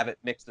and have it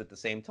mixed at the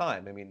same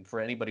time. I mean, for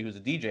anybody who's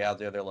a DJ out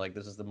there, they're like,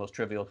 this is the most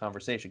trivial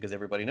conversation because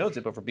everybody knows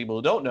it. But for people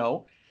who don't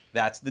know,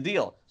 that's the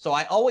deal. So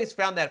I always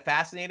found that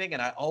fascinating,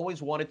 and I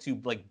always wanted to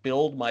like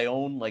build my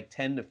own like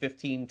 10 to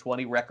 15,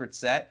 20 record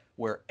set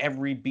where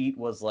every beat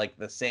was like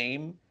the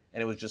same,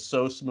 and it was just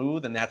so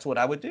smooth, and that's what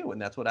I would do,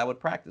 and that's what I would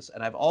practice.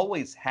 And I've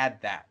always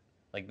had that.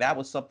 Like that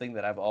was something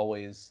that I've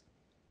always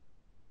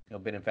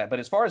been in fact. But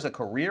as far as a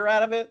career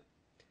out of it,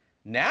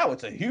 now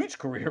it's a huge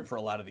career for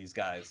a lot of these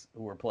guys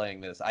who are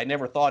playing this. I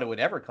never thought it would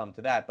ever come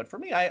to that. But for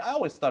me, I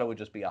always thought it would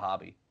just be a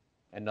hobby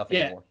and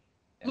nothing more.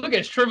 Look,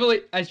 as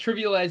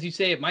trivial as you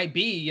say it might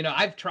be,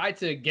 I've tried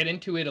to get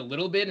into it a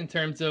little bit in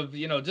terms of,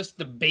 just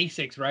the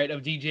basics, right,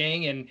 of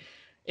DJing. And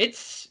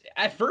it's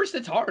at first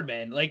it's hard,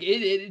 man. Like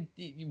it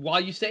while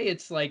you say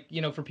it's like,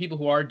 for people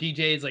who are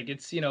DJs, like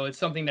it's, it's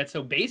something that's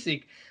so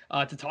basic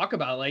to talk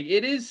about. Like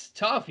it is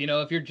tough,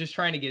 if you're just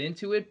trying to get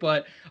into it.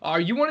 But are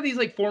you one of these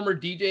like former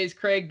DJs,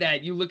 Craig,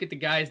 that you look at the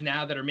guys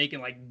now that are making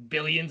like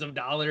billions of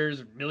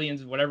dollars,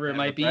 millions, whatever it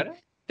might be,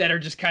 that are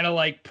just kind of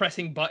like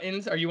pressing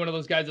buttons? Are you one of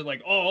those guys that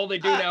like, all they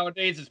do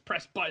nowadays is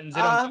press buttons?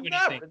 They don't do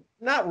anything.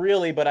 Not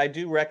really, but I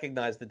do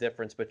recognize the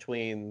difference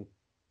between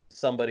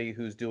somebody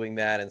who's doing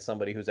that and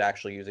somebody who's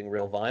actually using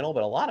real vinyl.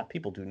 But a lot of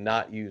people do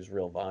not use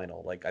real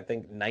vinyl. Like I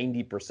think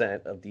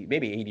 90% of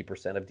maybe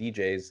 80% of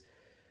DJs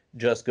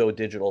just go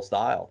digital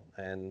style.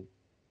 And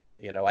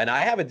and I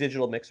have a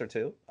digital mixer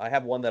too. I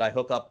have one that I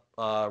hook up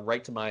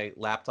right to my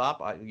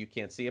laptop. You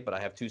can't see it, but I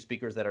have two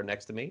speakers that are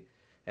next to me,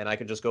 and I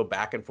can just go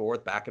back and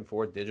forth,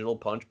 digital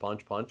punch,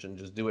 and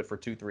just do it for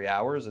 2-3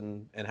 hours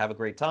and have a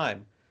great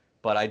time.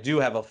 But I do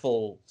have a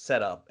full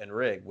setup and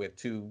rig with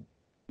two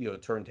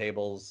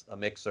turntables, a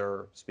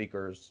mixer,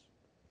 speakers,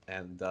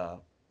 and the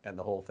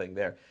whole thing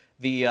there.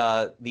 The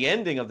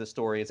ending of the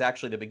story is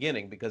actually the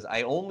beginning, because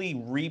I only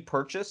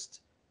repurchased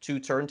two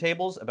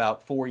turntables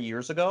about 4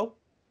 years ago.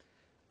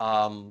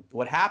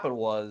 What happened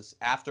was,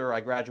 after I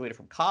graduated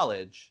from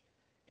college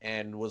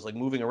and was like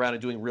moving around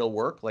and doing real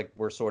work like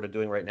we're sort of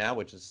doing right now,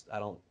 which is, I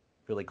don't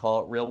really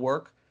call it real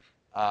work.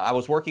 I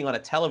was working on a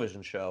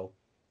television show,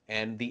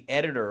 and the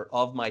editor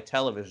of my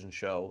television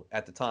show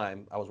at the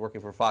time, I was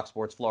working for Fox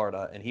Sports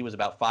Florida, and he was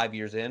about 5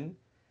 years in,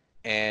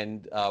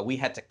 and we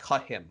had to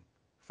cut him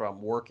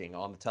from working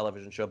on the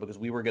television show because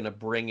we were going to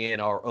bring in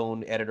our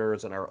own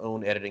editors and our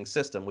own editing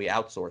system. We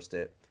outsourced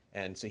it,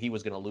 and so he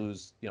was going to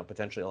lose,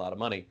 potentially a lot of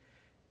money.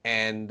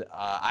 And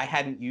I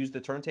hadn't used the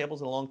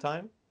turntables in a long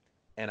time,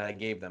 and I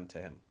gave them to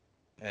him.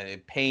 And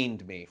it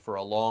pained me for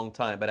a long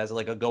time. But as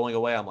like a going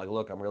away, I'm like,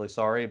 look, I'm really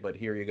sorry, but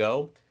here you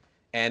go.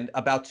 And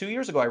about 2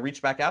 years ago, I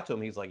reached back out to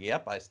him. He's like,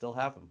 yep, I still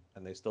have them,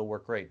 and they still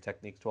work great.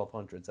 Technics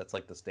 1200s, that's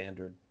like the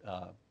standard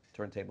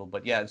turntable.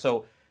 But yeah,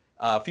 so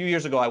a few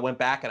years ago, I went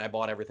back and I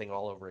bought everything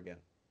all over again,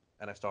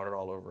 and I started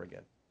all over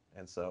again.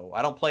 And so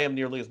I don't play them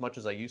nearly as much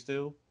as I used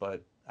to,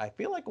 but I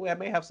feel like I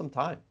may have some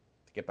time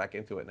to get back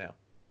into it now.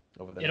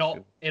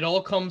 It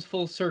all comes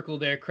full circle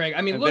there, Craig.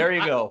 I mean, look, there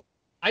you go.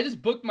 I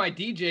just booked my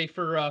DJ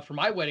for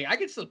my wedding. I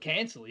could still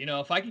cancel.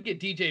 If I could get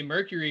DJ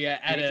Mercury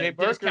at a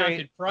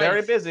discounted price.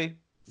 Very busy.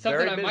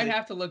 Something I might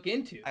have to look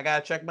into. I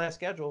gotta check my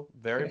schedule.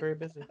 Very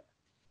busy.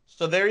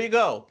 So there you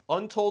go.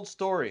 Untold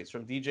stories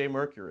from DJ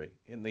Mercury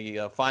in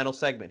the final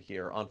segment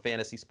here on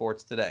Fantasy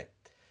Sports Today.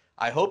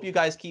 I hope you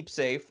guys keep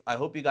safe. I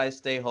hope you guys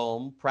stay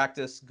home,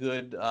 practice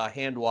good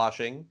hand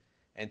washing,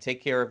 and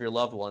take care of your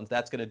loved ones.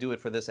 That's going to do it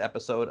for this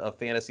episode of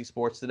Fantasy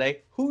Sports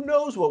Today. Who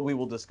knows what we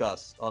will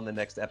discuss on the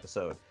next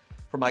episode?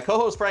 For my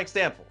co-host, Frank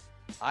Stample,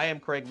 I am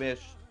Craig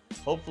Mish.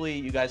 Hopefully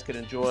you guys can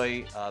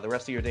enjoy the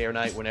rest of your day or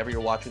night whenever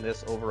you're watching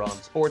this over on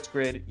Sports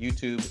Grid,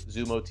 YouTube,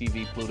 Zumo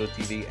TV, Pluto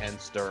TV, and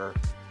Stir,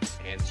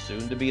 and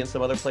soon to be in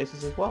some other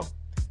places as well.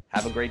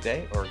 Have a great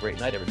day or a great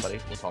night, everybody.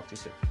 We'll talk to you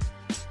soon.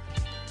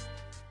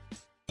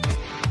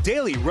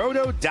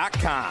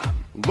 DailyRoto.com.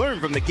 Learn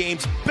from the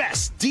game's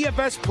best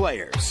DFS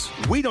players.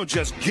 We don't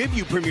just give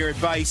you premier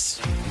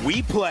advice,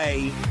 we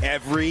play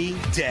every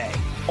day.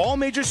 All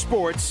major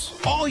sports,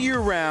 all year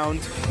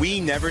round, we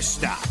never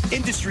stop.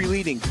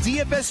 Industry-leading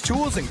DFS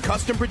tools and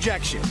custom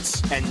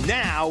projections. And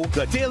now,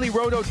 the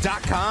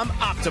DailyRoto.com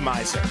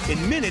Optimizer.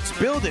 In minutes,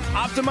 build and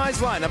optimize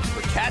lineups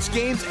for cash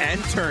games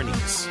and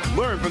tourneys.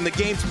 Learn from the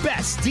game's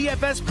best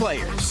DFS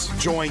players.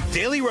 Join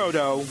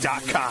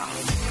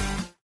DailyRoto.com.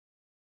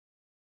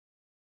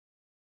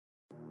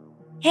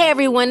 Hey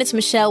everyone, it's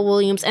Michelle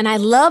Williams, and I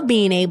love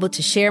being able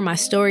to share my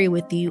story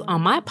with you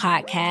on my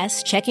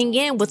podcast, Checking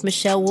In with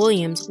Michelle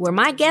Williams, where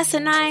my guests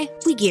and I,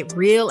 we get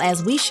real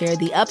as we share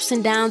the ups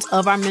and downs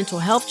of our mental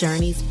health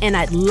journeys, and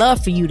I'd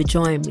love for you to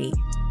join me.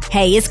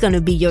 Hey, it's going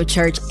to be your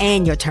church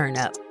and your turn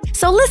up.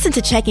 So listen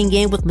to Checking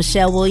In with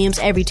Michelle Williams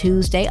every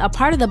Tuesday, a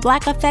part of the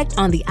Black Effect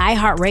on the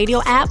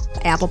iHeartRadio app,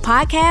 Apple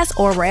Podcasts,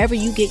 or wherever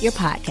you get your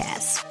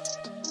podcasts.